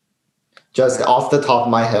 Just off the top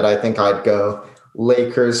of my head, I think I'd go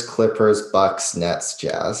Lakers, Clippers, Bucks, Nets,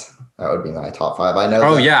 Jazz. That would be my top 5. I know.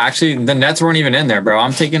 Oh, yeah, actually, the Nets weren't even in there, bro.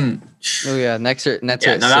 I'm taking... Oh, yeah, Nets are Yeah, at no,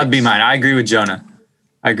 6. that would be mine. I agree with Jonah.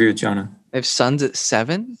 If Suns at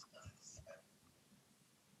 7?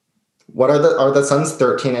 What are the Suns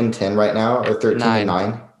 13 and 10 right now, or 13 and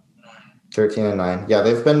 9? 13 and 9. Yeah,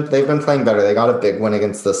 they've been playing better. They got a big win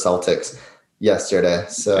against the Celtics yesterday.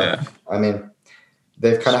 So yeah. I mean,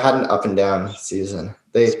 they've kind of had an up and down season.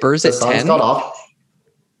 Spurs at 10. Got off.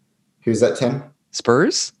 Who's at 10?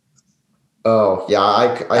 Spurs? Oh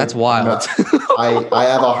yeah, that's wild. I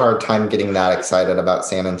have a hard time getting that excited about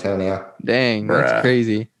San Antonio. Dang, that's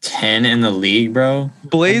crazy. 10 in the league, bro.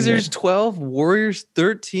 Blazers 12, Warriors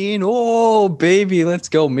 13. Oh baby, let's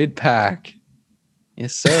go mid-pack.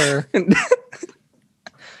 Yes, sir.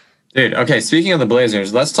 Dude, okay, speaking of the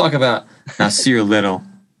Blazers, let's talk about Nasir Little.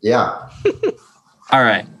 Yeah. All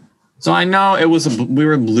right. So I know we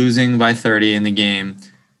were losing by 30 in the game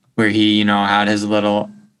where he, had his little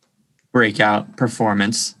breakout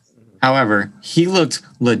performance. However, he looked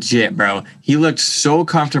legit, bro. He looked so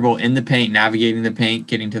comfortable in the paint, navigating the paint,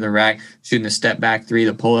 getting to the rack, shooting the step back 3,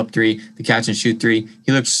 the pull up 3, the catch and shoot 3.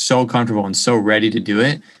 He looked so comfortable and so ready to do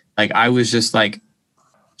it. Like I was just like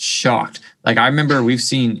shocked. Like I remember we've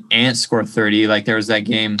seen Ant score 30. Like there was that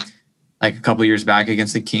game like a couple years back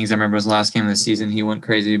against the Kings. I remember it was the last game of the season. He went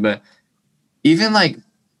crazy. But even like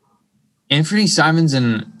Anthony Simons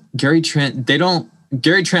and Gary Trent,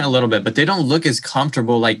 Gary Trent a little bit, but they don't look as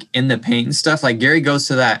comfortable like in the paint and stuff. Like Gary goes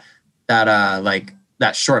to that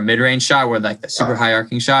short mid-range shot where like the super high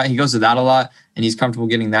arcing shot. He goes to that a lot and he's comfortable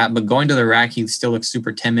getting that. But going to the rack, he still looks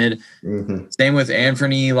super timid. Mm-hmm. Same with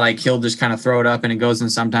Anthony. Like he'll just kind of throw it up and it goes in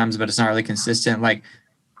sometimes, but it's not really consistent. Like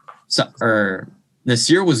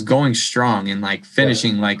Nasir was going strong and like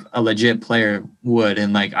finishing like a legit player would.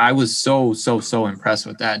 And like I was so impressed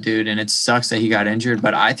with that dude. And it sucks that he got injured,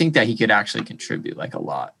 but I think that he could actually contribute like a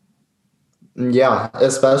lot. Yeah,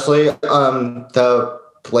 especially the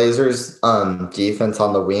Blazers defense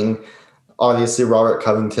on the wing. Obviously, Robert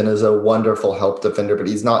Covington is a wonderful help defender, but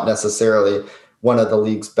he's not necessarily one of the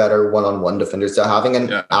league's better one-on-one defenders. So having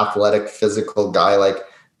an athletic, physical guy like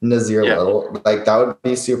Nasir Little, like that would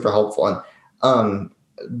be super helpful. And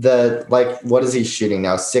what is he shooting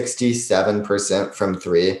now? 67% from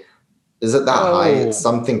 3. Is it that high? It's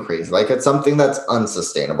something crazy. Like it's something that's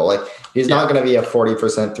unsustainable. Like he's not going to be a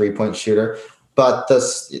 40% 3-point shooter, but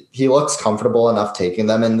he looks comfortable enough taking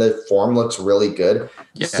them and the form looks really good.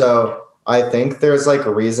 Yeah. So I think there's like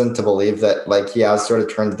a reason to believe that like he has sort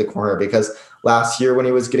of turned the corner, because last year when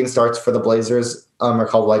he was getting starts for the Blazers,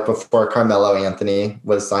 recall like before Carmelo Anthony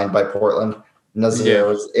was signed by Portland, Nasir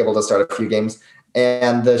was able to start a few games,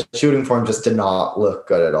 and the shooting form just did not look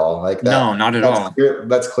good at all. Like that, no, not at all.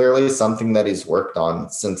 That's clearly something that he's worked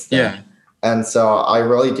on since then. Yeah. And so I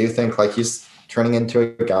really do think like he's turning into a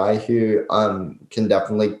guy who can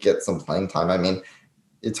definitely get some playing time. I mean,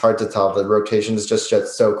 it's hard to tell. The rotation is just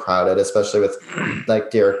so crowded, especially with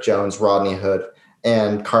like Derek Jones, Rodney Hood,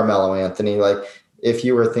 and Carmelo Anthony. Like if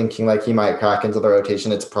you were thinking like he might crack into the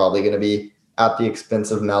rotation, it's probably going to be at the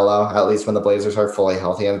expense of Melo, at least when the Blazers are fully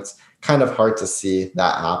healthy. And it's kind of hard to see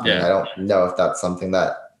that happening. Yeah. I don't know if that's something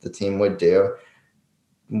that the team would do,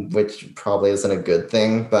 which probably isn't a good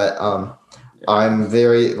thing. But I'm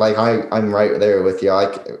very I'm right there with you.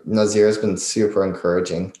 Like Nasir has been super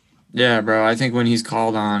encouraging. Yeah, bro. I think when he's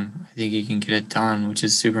called on, I think he can get it done, which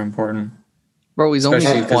is super important. Bro, he's only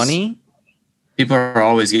 20. People are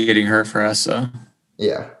always getting hurt for us, so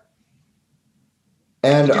yeah.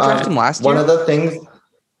 And did you draft him last year? One of the things.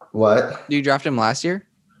 What? Did you draft him last year?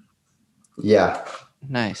 Yeah.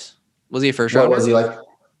 Nice. Was he a first rounder? What was he like?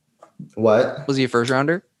 What? Was he a first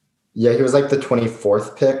rounder? Yeah, he was like the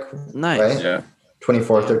 24th pick. Nice. Right? Yeah.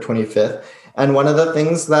 24th or 25th. And one of the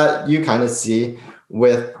things that you kind of see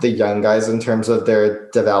with the young guys in terms of their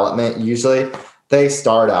development, usually they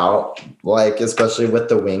start out like, especially with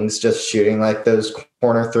the wings, just shooting like those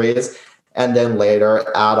corner threes, and then later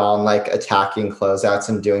add on like attacking closeouts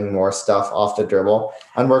and doing more stuff off the dribble.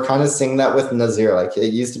 And we're kind of seeing that with Nazir. Like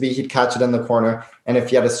it used to be he'd catch it in the corner, and if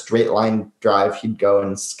he had a straight line drive, he'd go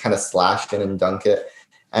and kind of slash in and dunk it.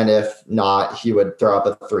 And if not, he would throw up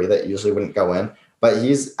a three that usually wouldn't go in. But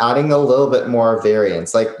he's adding a little bit more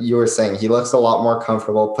variance. Like you were saying, he looks a lot more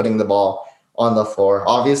comfortable putting the ball on the floor.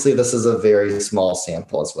 Obviously, this is a very small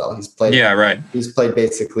sample as well. He's played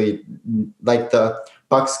basically like the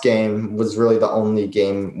Bucks game was really the only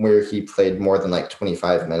game where he played more than like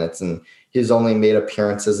 25 minutes, and he's only made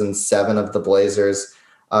appearances in 7 of the Blazers'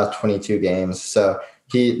 22 games. So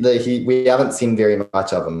we haven't seen very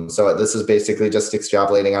much of him. So this is basically just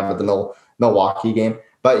extrapolating out of the Milwaukee game.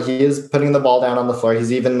 But he is putting the ball down on the floor.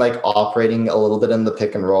 He's even like operating a little bit in the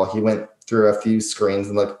pick and roll. He went through a few screens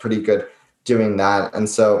and looked pretty good doing that. And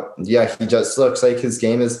so, yeah, he just looks like his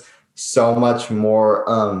game is so much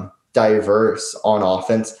more diverse on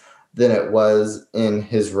offense than it was in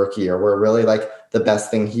his rookie year, where really like the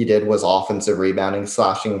best thing he did was offensive rebounding,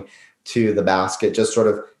 slashing to the basket, just sort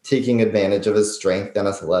of taking advantage of his strength and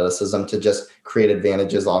athleticism to just create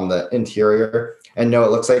advantages on the interior. And no,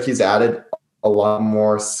 it looks like he's added a lot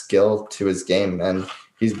more skill to his game, and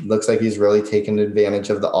he looks like he's really taken advantage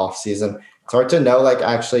of the offseason. It's hard to know like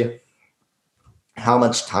actually how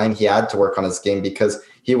much time he had to work on his game, because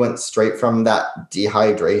he went straight from that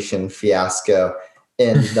dehydration fiasco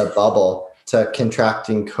in the bubble to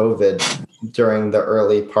contracting COVID during the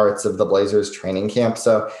early parts of the Blazers training camp.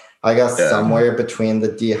 So I guess somewhere between the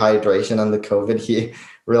dehydration and the COVID, he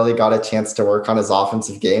really got a chance to work on his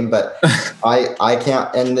offensive game. But I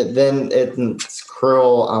can't. And then it's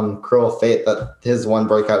cruel fate that his one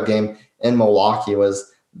breakout game in Milwaukee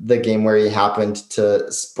was the game where he happened to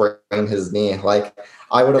sprain his knee. Like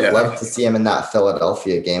I would have loved to see him in that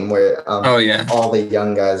Philadelphia game where all the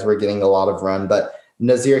young guys were getting a lot of run. But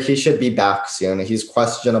Nazir, he should be back soon. He's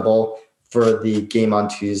questionable for the game on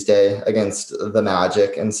Tuesday against the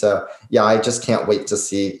Magic. And so, yeah, I just can't wait to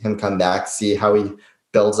see him come back, see how he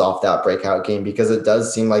builds off that breakout game, because it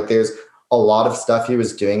does seem like there's a lot of stuff he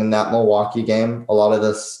was doing in that Milwaukee game. A lot of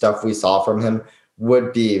the stuff we saw from him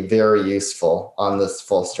would be very useful on this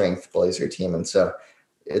full strength Blazer team. And so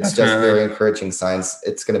it's just very encouraging signs.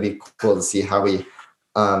 It's going to be cool to see how he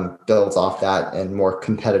builds off that in more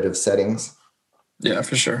competitive settings. Yeah,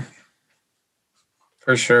 for sure.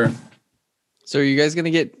 For sure. So are you guys going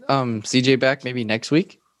to get CJ back maybe next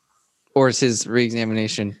week? Or is his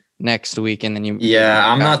reexamination next week and then you... Yeah,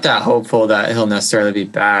 I'm not that hopeful that he'll necessarily be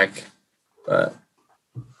back, but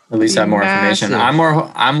at least have more information. I'm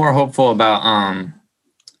more hopeful about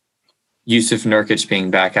Yusuf Nurkic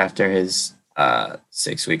being back after his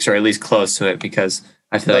 6 weeks, or at least close to it, because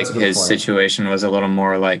I feel like his situation was a little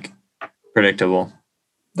more like predictable.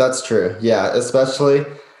 That's true. Yeah, especially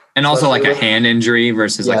also like a hand injury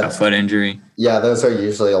versus like a foot injury. Yeah, those are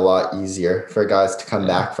usually a lot easier for guys to come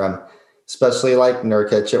back from. Especially like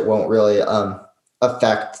Nurkic, it won't really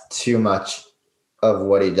affect too much of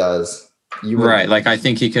what he does. Right, like I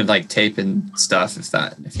think he could like tape and stuff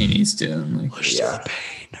if he needs to. And, like,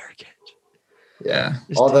 yeah.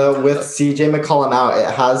 Although with CJ McCollum out,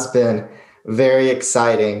 it has been very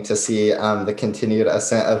exciting to see the continued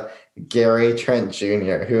ascent of Gary Trent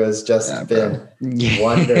Jr., who has just been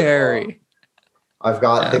wonderful. I've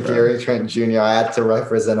got Gary Trent Jr. I had to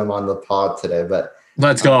represent him on the pod today, but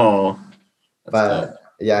let's go.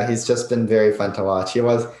 Yeah, he's just been very fun to watch. He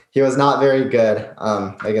was not very good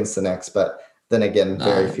against the Knicks, but then again,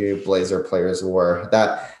 very few Blazer players were.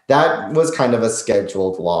 That was kind of a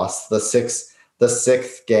scheduled loss. The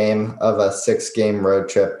sixth game of a 6-game road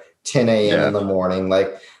trip, 10 a.m. in the morning.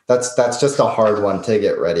 Like that's just a hard one to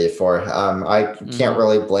get ready for. I can't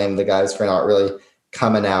really blame the guys for not really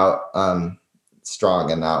coming out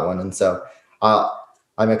strong in that one. And so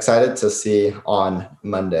I'm excited to see on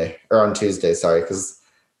Monday or on Tuesday, sorry, because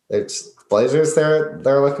it's Blazers, they're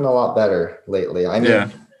looking a lot better lately. I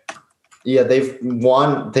mean, they've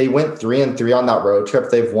won. They went 3-3 on that road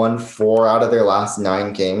trip. They've won 4 out of their last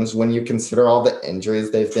 9 games. When you consider all the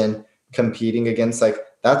injuries they've been competing against, like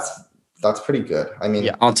that's pretty good. I mean,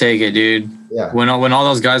 I'll take it, dude. Yeah. When all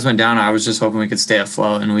those guys went down, I was just hoping we could stay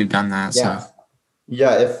afloat, and we've done that. Yeah. So.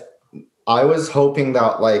 Yeah. If I was hoping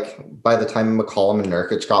that like by the time McCollum and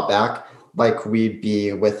Nurkic got back, like we'd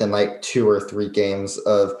be within like 2 or 3 games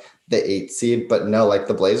of the 8th seed, but no, like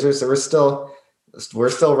the Blazers, we're still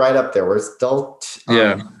right up there. We're still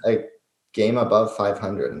a game above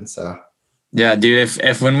 500, and so Yeah, dude.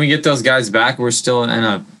 If when we get those guys back, we're still in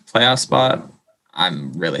a playoff spot,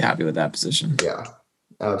 I'm really happy with that position. Yeah,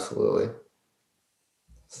 absolutely.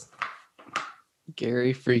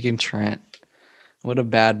 Gary freaking Trent. What a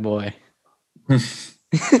bad boy.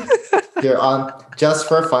 Here, just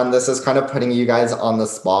for fun, this is kind of putting you guys on the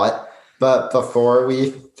spot. But before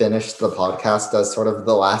we finish the podcast as sort of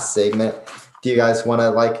the last segment, do you guys want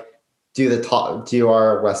to do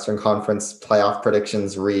our Western Conference playoff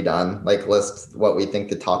predictions redone? Like list what we think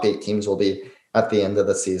the top 8 teams will be at the end of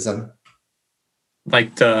the season.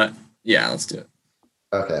 Yeah, let's do it.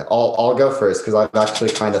 Okay, I'll go first because I've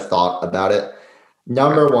actually kind of thought about it.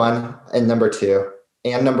 Number 1 and number 2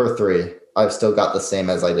 and number 3, I've still got the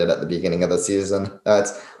same as I did at the beginning of the season.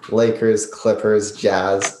 That's Lakers, Clippers,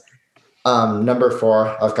 Jazz. Number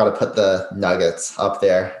 4, I've got to put the Nuggets up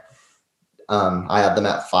there. I had them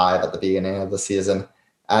at 5 at the beginning of the season.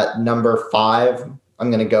 At number 5,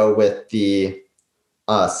 I'm going to go with the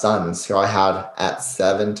Suns, who I had at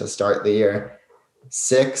 7 to start the year.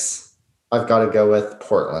 6, I've got to go with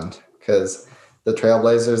Portland because the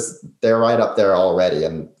Trailblazers, they're right up there already,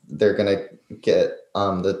 and they're going to get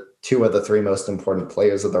the 2 of the 3 most important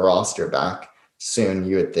players of the roster back soon,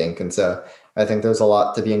 you would think. And so I think there's a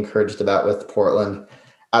lot to be encouraged about with Portland.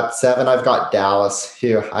 At 7, I've got Dallas,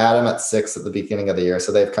 who I had them at 6 at the beginning of the year,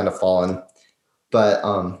 so they've kind of fallen. But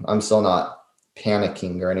I'm still not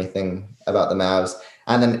panicking or anything about the Mavs.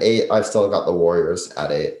 And then 8, I've still got the Warriors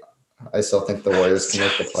at 8. I still think the Warriors can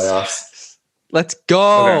make the playoffs. Let's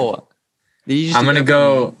go. Okay. I'm gonna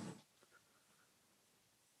go.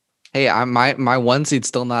 Hey, my 1 seed's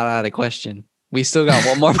still not out of question. We still got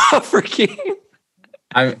one more buffer game.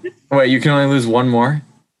 Wait, you can only lose one more?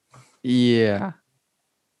 Yeah.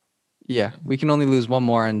 Yeah, we can only lose one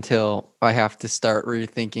more until I have to start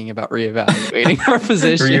rethinking about reevaluating our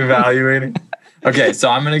position. Reevaluating. Okay, so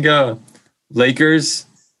I'm gonna go Lakers,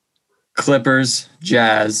 Clippers,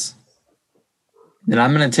 Jazz. Then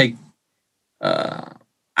I'm gonna take.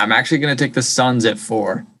 I'm actually gonna take the Suns at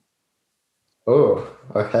 4. Oh,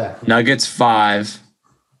 okay. Nuggets 5.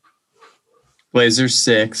 Blazers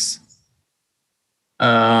 6.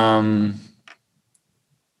 I'm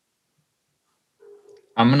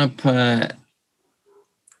gonna put.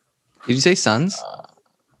 Did you say Suns?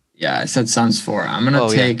 Yeah, I said Suns 4. I'm gonna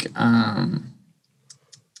take. Yeah.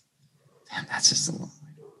 Damn, that's just a little.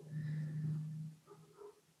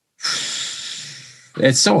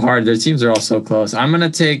 It's so hard. Their teams are all so close. I'm gonna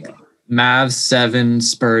take Mavs 7,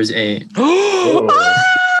 Spurs 8.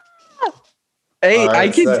 Hey, right, I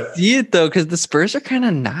can see it though because the Spurs are kind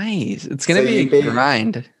of nice. It's gonna be a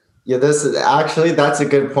grind. Yeah, this is actually that's a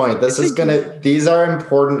good point. These are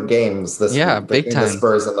important games. This week, big time. The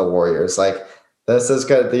Spurs and the Warriors. Like this is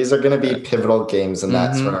good. These are going to be pivotal games in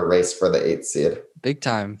that sort of race for the 8th seed. Big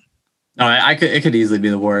time. No, it could easily be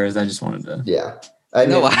the Warriors. I just wanted to. Yeah, I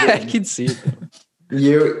can see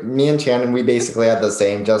it. Me and Shannon, we basically had the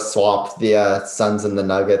same. Just swapped the Suns and the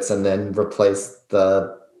Nuggets, and then replaced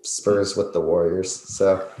the Spurs with the Warriors.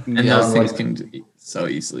 So and those things can so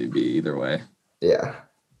easily be either way. Yeah.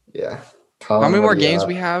 Yeah. How many more games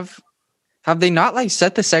we have? Have they not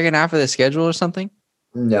set the second half of the schedule or something?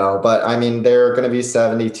 No, but I mean, there are going to be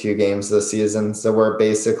 72 games this season. So we're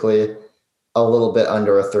basically a little bit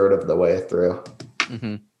under a third of the way through.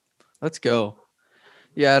 Mm-hmm. Let's go.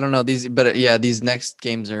 Yeah, I don't know these next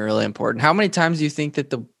games are really important. How many times do you think that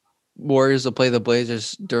the Warriors will play the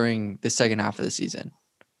Blazers during the second half of the season?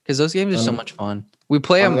 Because those games are so much fun. We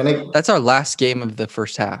play them. That's our last game of the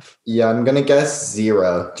first half. Yeah, I'm going to guess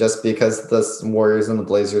 0 just because the Warriors and the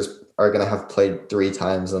Blazers are going to have played 3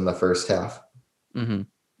 times in the first half. Mm-hmm.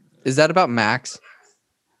 Is that about max?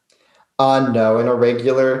 No, in a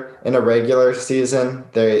regular season,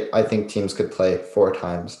 I think teams could play 4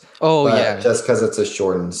 times. Oh, yeah. Just because it's a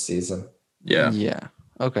shortened season. Yeah. Yeah.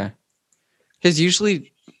 Okay. Because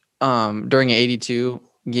usually during an 82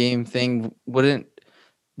 game thing, wouldn't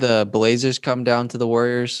the Blazers come down to the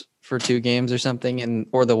Warriors for 2 games or something,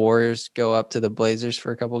 or the Warriors go up to the Blazers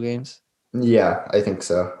for a couple games? Yeah, I think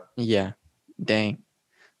so. Yeah. Dang.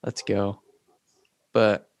 Let's go.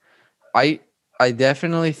 But I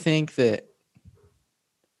definitely think that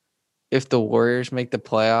if the Warriors make the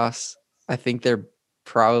playoffs, I think they're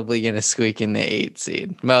probably going to squeak in the 8th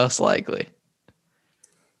seed, most likely.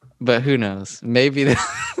 But who knows? Maybe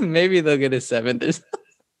they'll get a 7th.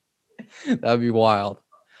 That'd be wild.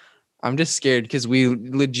 I'm just scared because we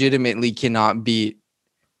legitimately cannot beat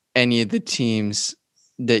any of the teams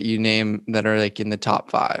that you name that are in the top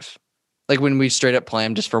 5. When we straight up play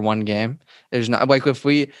them just for one game, there's not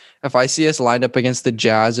if I see us lined up against the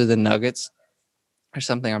Jazz or the Nuggets or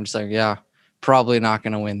something, I'm just yeah, probably not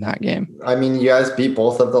going to win that game. I mean, you guys beat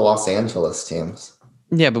both of the Los Angeles teams.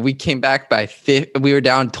 Yeah, but we came back by 50. We were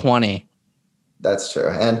down 20. That's true.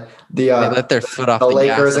 And the They let their foot off the the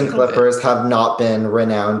Lakers gas a and little bit. Clippers have not been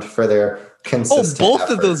renowned for their Oh, consistent both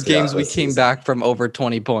of those efforts games throughout we the came season. back from over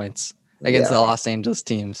 20 points against Yeah. the Los Angeles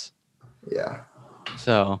teams. Yeah.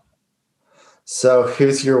 So So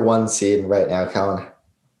who's your 1 seed right now, Colin?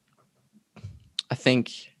 I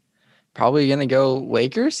think probably going to go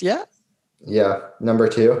Lakers. Yeah. Yeah. Number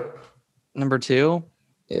 2? Number 2,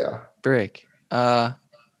 Yeah. Brick.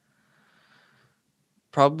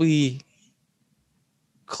 Probably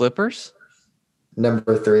Clippers.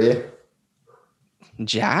 Number 3?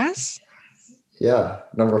 Jazz. Yeah.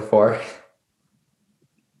 Number 4?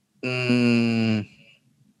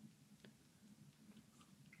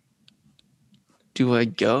 Do I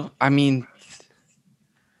go? I mean,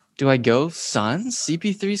 do I go Suns?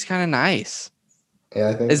 CP3 is kind of nice. Yeah,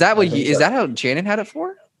 I think. Is that what I think is that how Shannon had it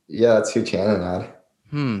for? Yeah, that's who Shannon had.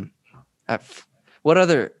 What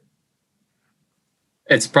other?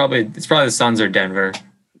 It's probably the Suns or Denver.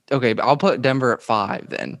 Okay, but I'll put Denver at 5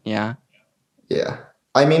 then. Yeah. Yeah.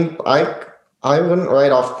 I mean, I wouldn't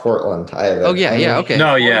write off Portland either. Oh yeah, I yeah. mean, Okay.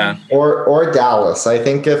 No, yeah. Or Dallas. I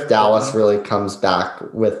think if Dallas really comes back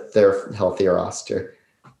with their healthy roster.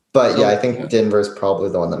 But yeah, I think Denver's probably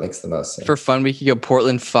the one that makes the most sense. For fun, we could go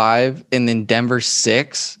Portland 5 and then Denver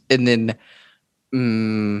 6 and then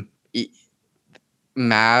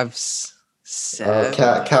Mavs 7.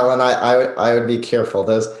 Cal and I would be careful.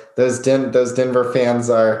 Those Denver fans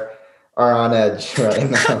are on edge right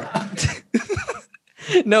now.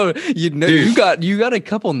 No, Dude. you got a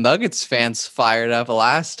couple Nuggets fans fired up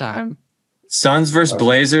last time. Suns versus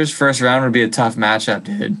Blazers first round would be a tough matchup,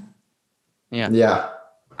 dude. Yeah.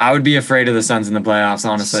 I would be afraid of the Suns in the playoffs,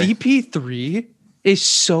 honestly. CP3 is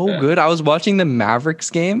so good. I was watching the Mavericks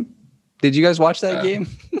game. Did you guys watch that game?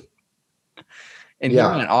 And he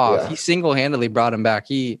went off. Yeah. He single-handedly brought him back.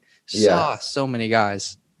 He saw so many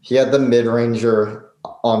guys. He had the mid-ranger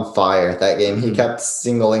on fire that game. He kept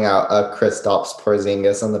singling out Kristaps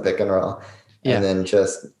Porzingis on the pick and roll and then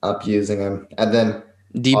just abusing him. And then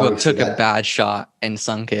D-Book took a bad shot and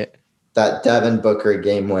sunk it. That Devin Booker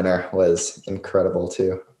game winner was incredible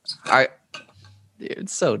too. Dude,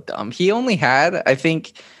 it's so dumb. He only had, I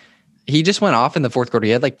think, he just went off in the fourth quarter.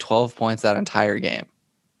 He had like 12 points that entire game.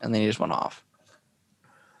 And then he just went off.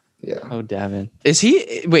 Yeah. Oh, Devin.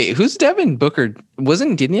 Wait, who's Devin Booker?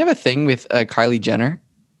 Didn't he have a thing with Kylie Jenner?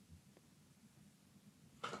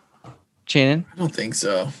 Shannon? I don't think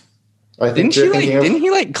so. I think Didn't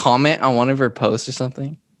he like comment on one of her posts or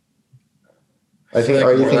something? I think.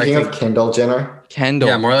 Are you thinking of Kendall Jenner? Kendall.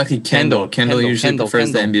 Yeah, more likely Kendall. Kendall usually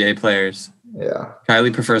prefers the NBA players. Yeah.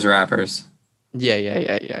 Kylie prefers rappers. Yeah.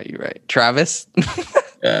 You're right. Travis.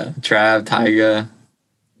 Yeah. Trav, Tyga.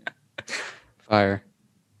 Fire.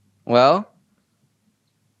 Well,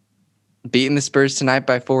 beating the Spurs tonight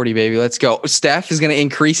by 40, baby. Let's go. Steph is going to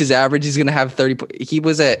increase his average. He's going to have 30. He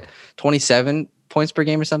was at 27 points per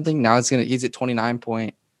game or something. Now he's at 29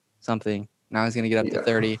 point something. Now he's going to get up to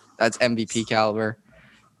 30. That's MVP caliber.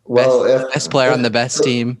 Well, best player on the best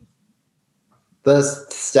team. The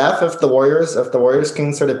Steph, if the Warriors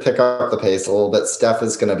can sort of pick up the pace a little bit, Steph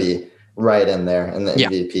is going to be right in there in the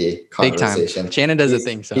MVP conversation. Big time. Shannon doesn't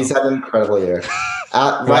think so. He's had an incredible year.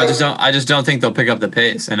 I just don't think they'll pick up the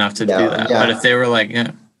pace enough to do that. Yeah. But if they were like,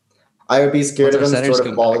 I would be scared of him centers sort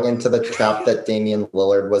of falling into the trap that Damian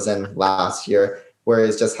Lillard was in last year, where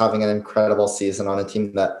he's just having an incredible season on a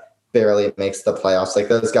team that barely makes the playoffs. Like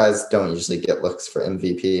those guys don't usually get looks for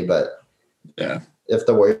MVP, but if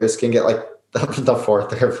the Warriors can get like the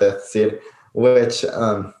 4th or 5th seed, which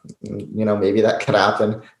maybe that could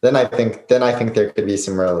happen, then I think there could be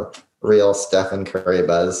some real Stephen Curry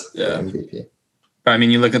buzz for MVP. I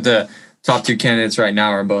mean, you look at the top 2 candidates right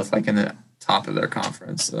now are both like in the top of their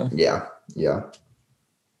conference. So yeah,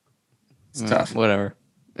 it's tough. Whatever,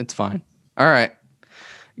 it's fine. All right,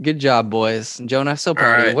 good job, boys. Jonah, so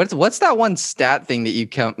proud of you. What's that one stat thing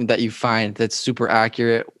that you find that's super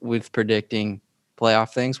accurate with predicting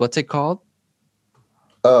playoff things? What's it called?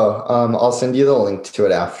 I'll send you the link to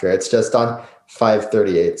it after. It's just on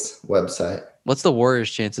 538's website. What's the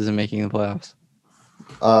Warriors' chances of making the playoffs?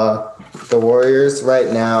 The Warriors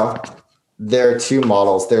right now, there are 2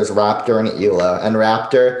 models. There's Raptor and ELO. And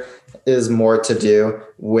Raptor is more to do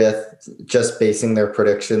with just basing their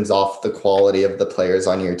predictions off the quality of the players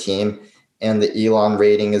on your team. And the Elon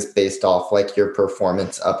rating is based off like your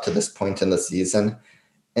performance up to this point in the season.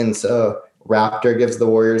 And so Raptor gives the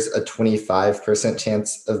Warriors a 25%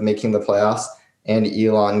 chance of making the playoffs, and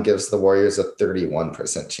Elon gives the Warriors a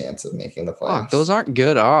 31% chance of making the playoffs. Those aren't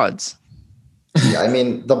good odds. Yeah, I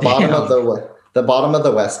mean the bottom of the bottom of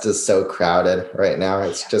the West is so crowded right now.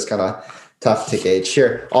 It's just kind of tough to gauge.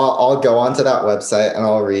 Here, I'll go onto that website and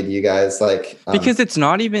I'll read you guys because it's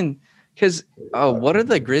not even because what are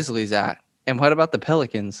the Grizzlies at, and what about the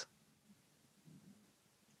Pelicans?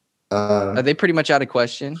 Are they pretty much out of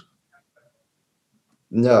question?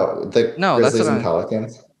 No, the Grizzlies and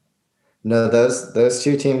Pelicans. No, those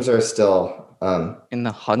two teams are still in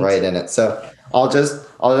the hunt, right in it. So I'll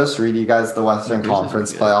just read you guys the Western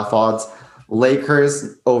Conference playoff odds.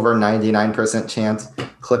 Lakers over 99% chance,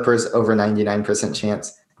 Clippers over 99%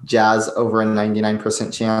 chance, Jazz over a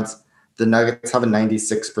 99% chance, the Nuggets have a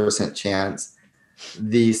 96% chance,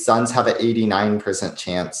 the Suns have an 89%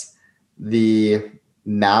 chance, the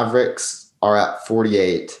Mavericks are at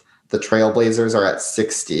 48, the Trailblazers are at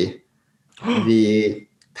 60, the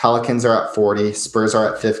Pelicans are at 40, Spurs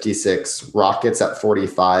are at 56, Rockets at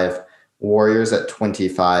 45, Warriors at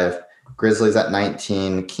 25, Grizzlies at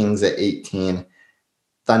 19, Kings at 18,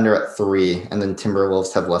 Thunder at 3, and then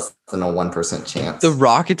Timberwolves have less than a 1% chance. The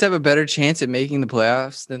Rockets have a better chance at making the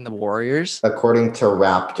playoffs than the Warriors? According to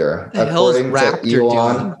Raptor.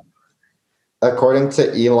 According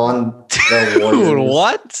to Elon, the Warriors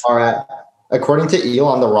what? are at according to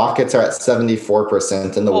Elon, the Rockets are at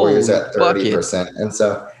 74% and the Warriors are at 30%. And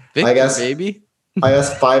so I guess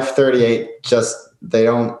 538 just they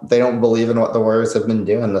don't believe in what the Warriors have been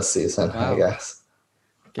doing this season, I guess.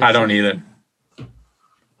 I don't either.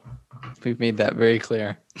 We've made that very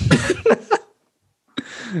clear.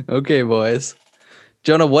 Okay, boys.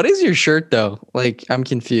 Jonah, what is your shirt though? Like, I'm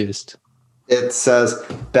confused. It says,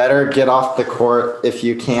 "Better get off the court if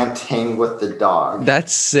you can't hang with the dog."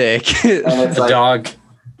 That's sick. And it's the dog.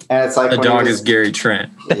 And it's like the dog is Gary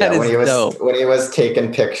Trent. That is dope. When he was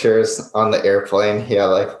taking pictures on the airplane, he had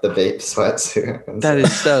like the Bape sweatsuit. That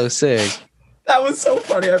is so sick. That was so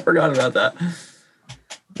funny. I forgot about that.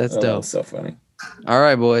 That's dope. That was so funny. All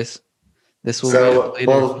right, boys. This will be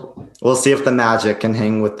later. We'll see if the Magic can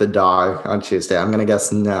hang with the dog on Tuesday. I'm gonna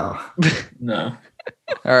guess no. No.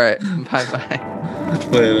 All right. Bye-bye.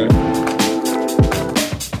 Later.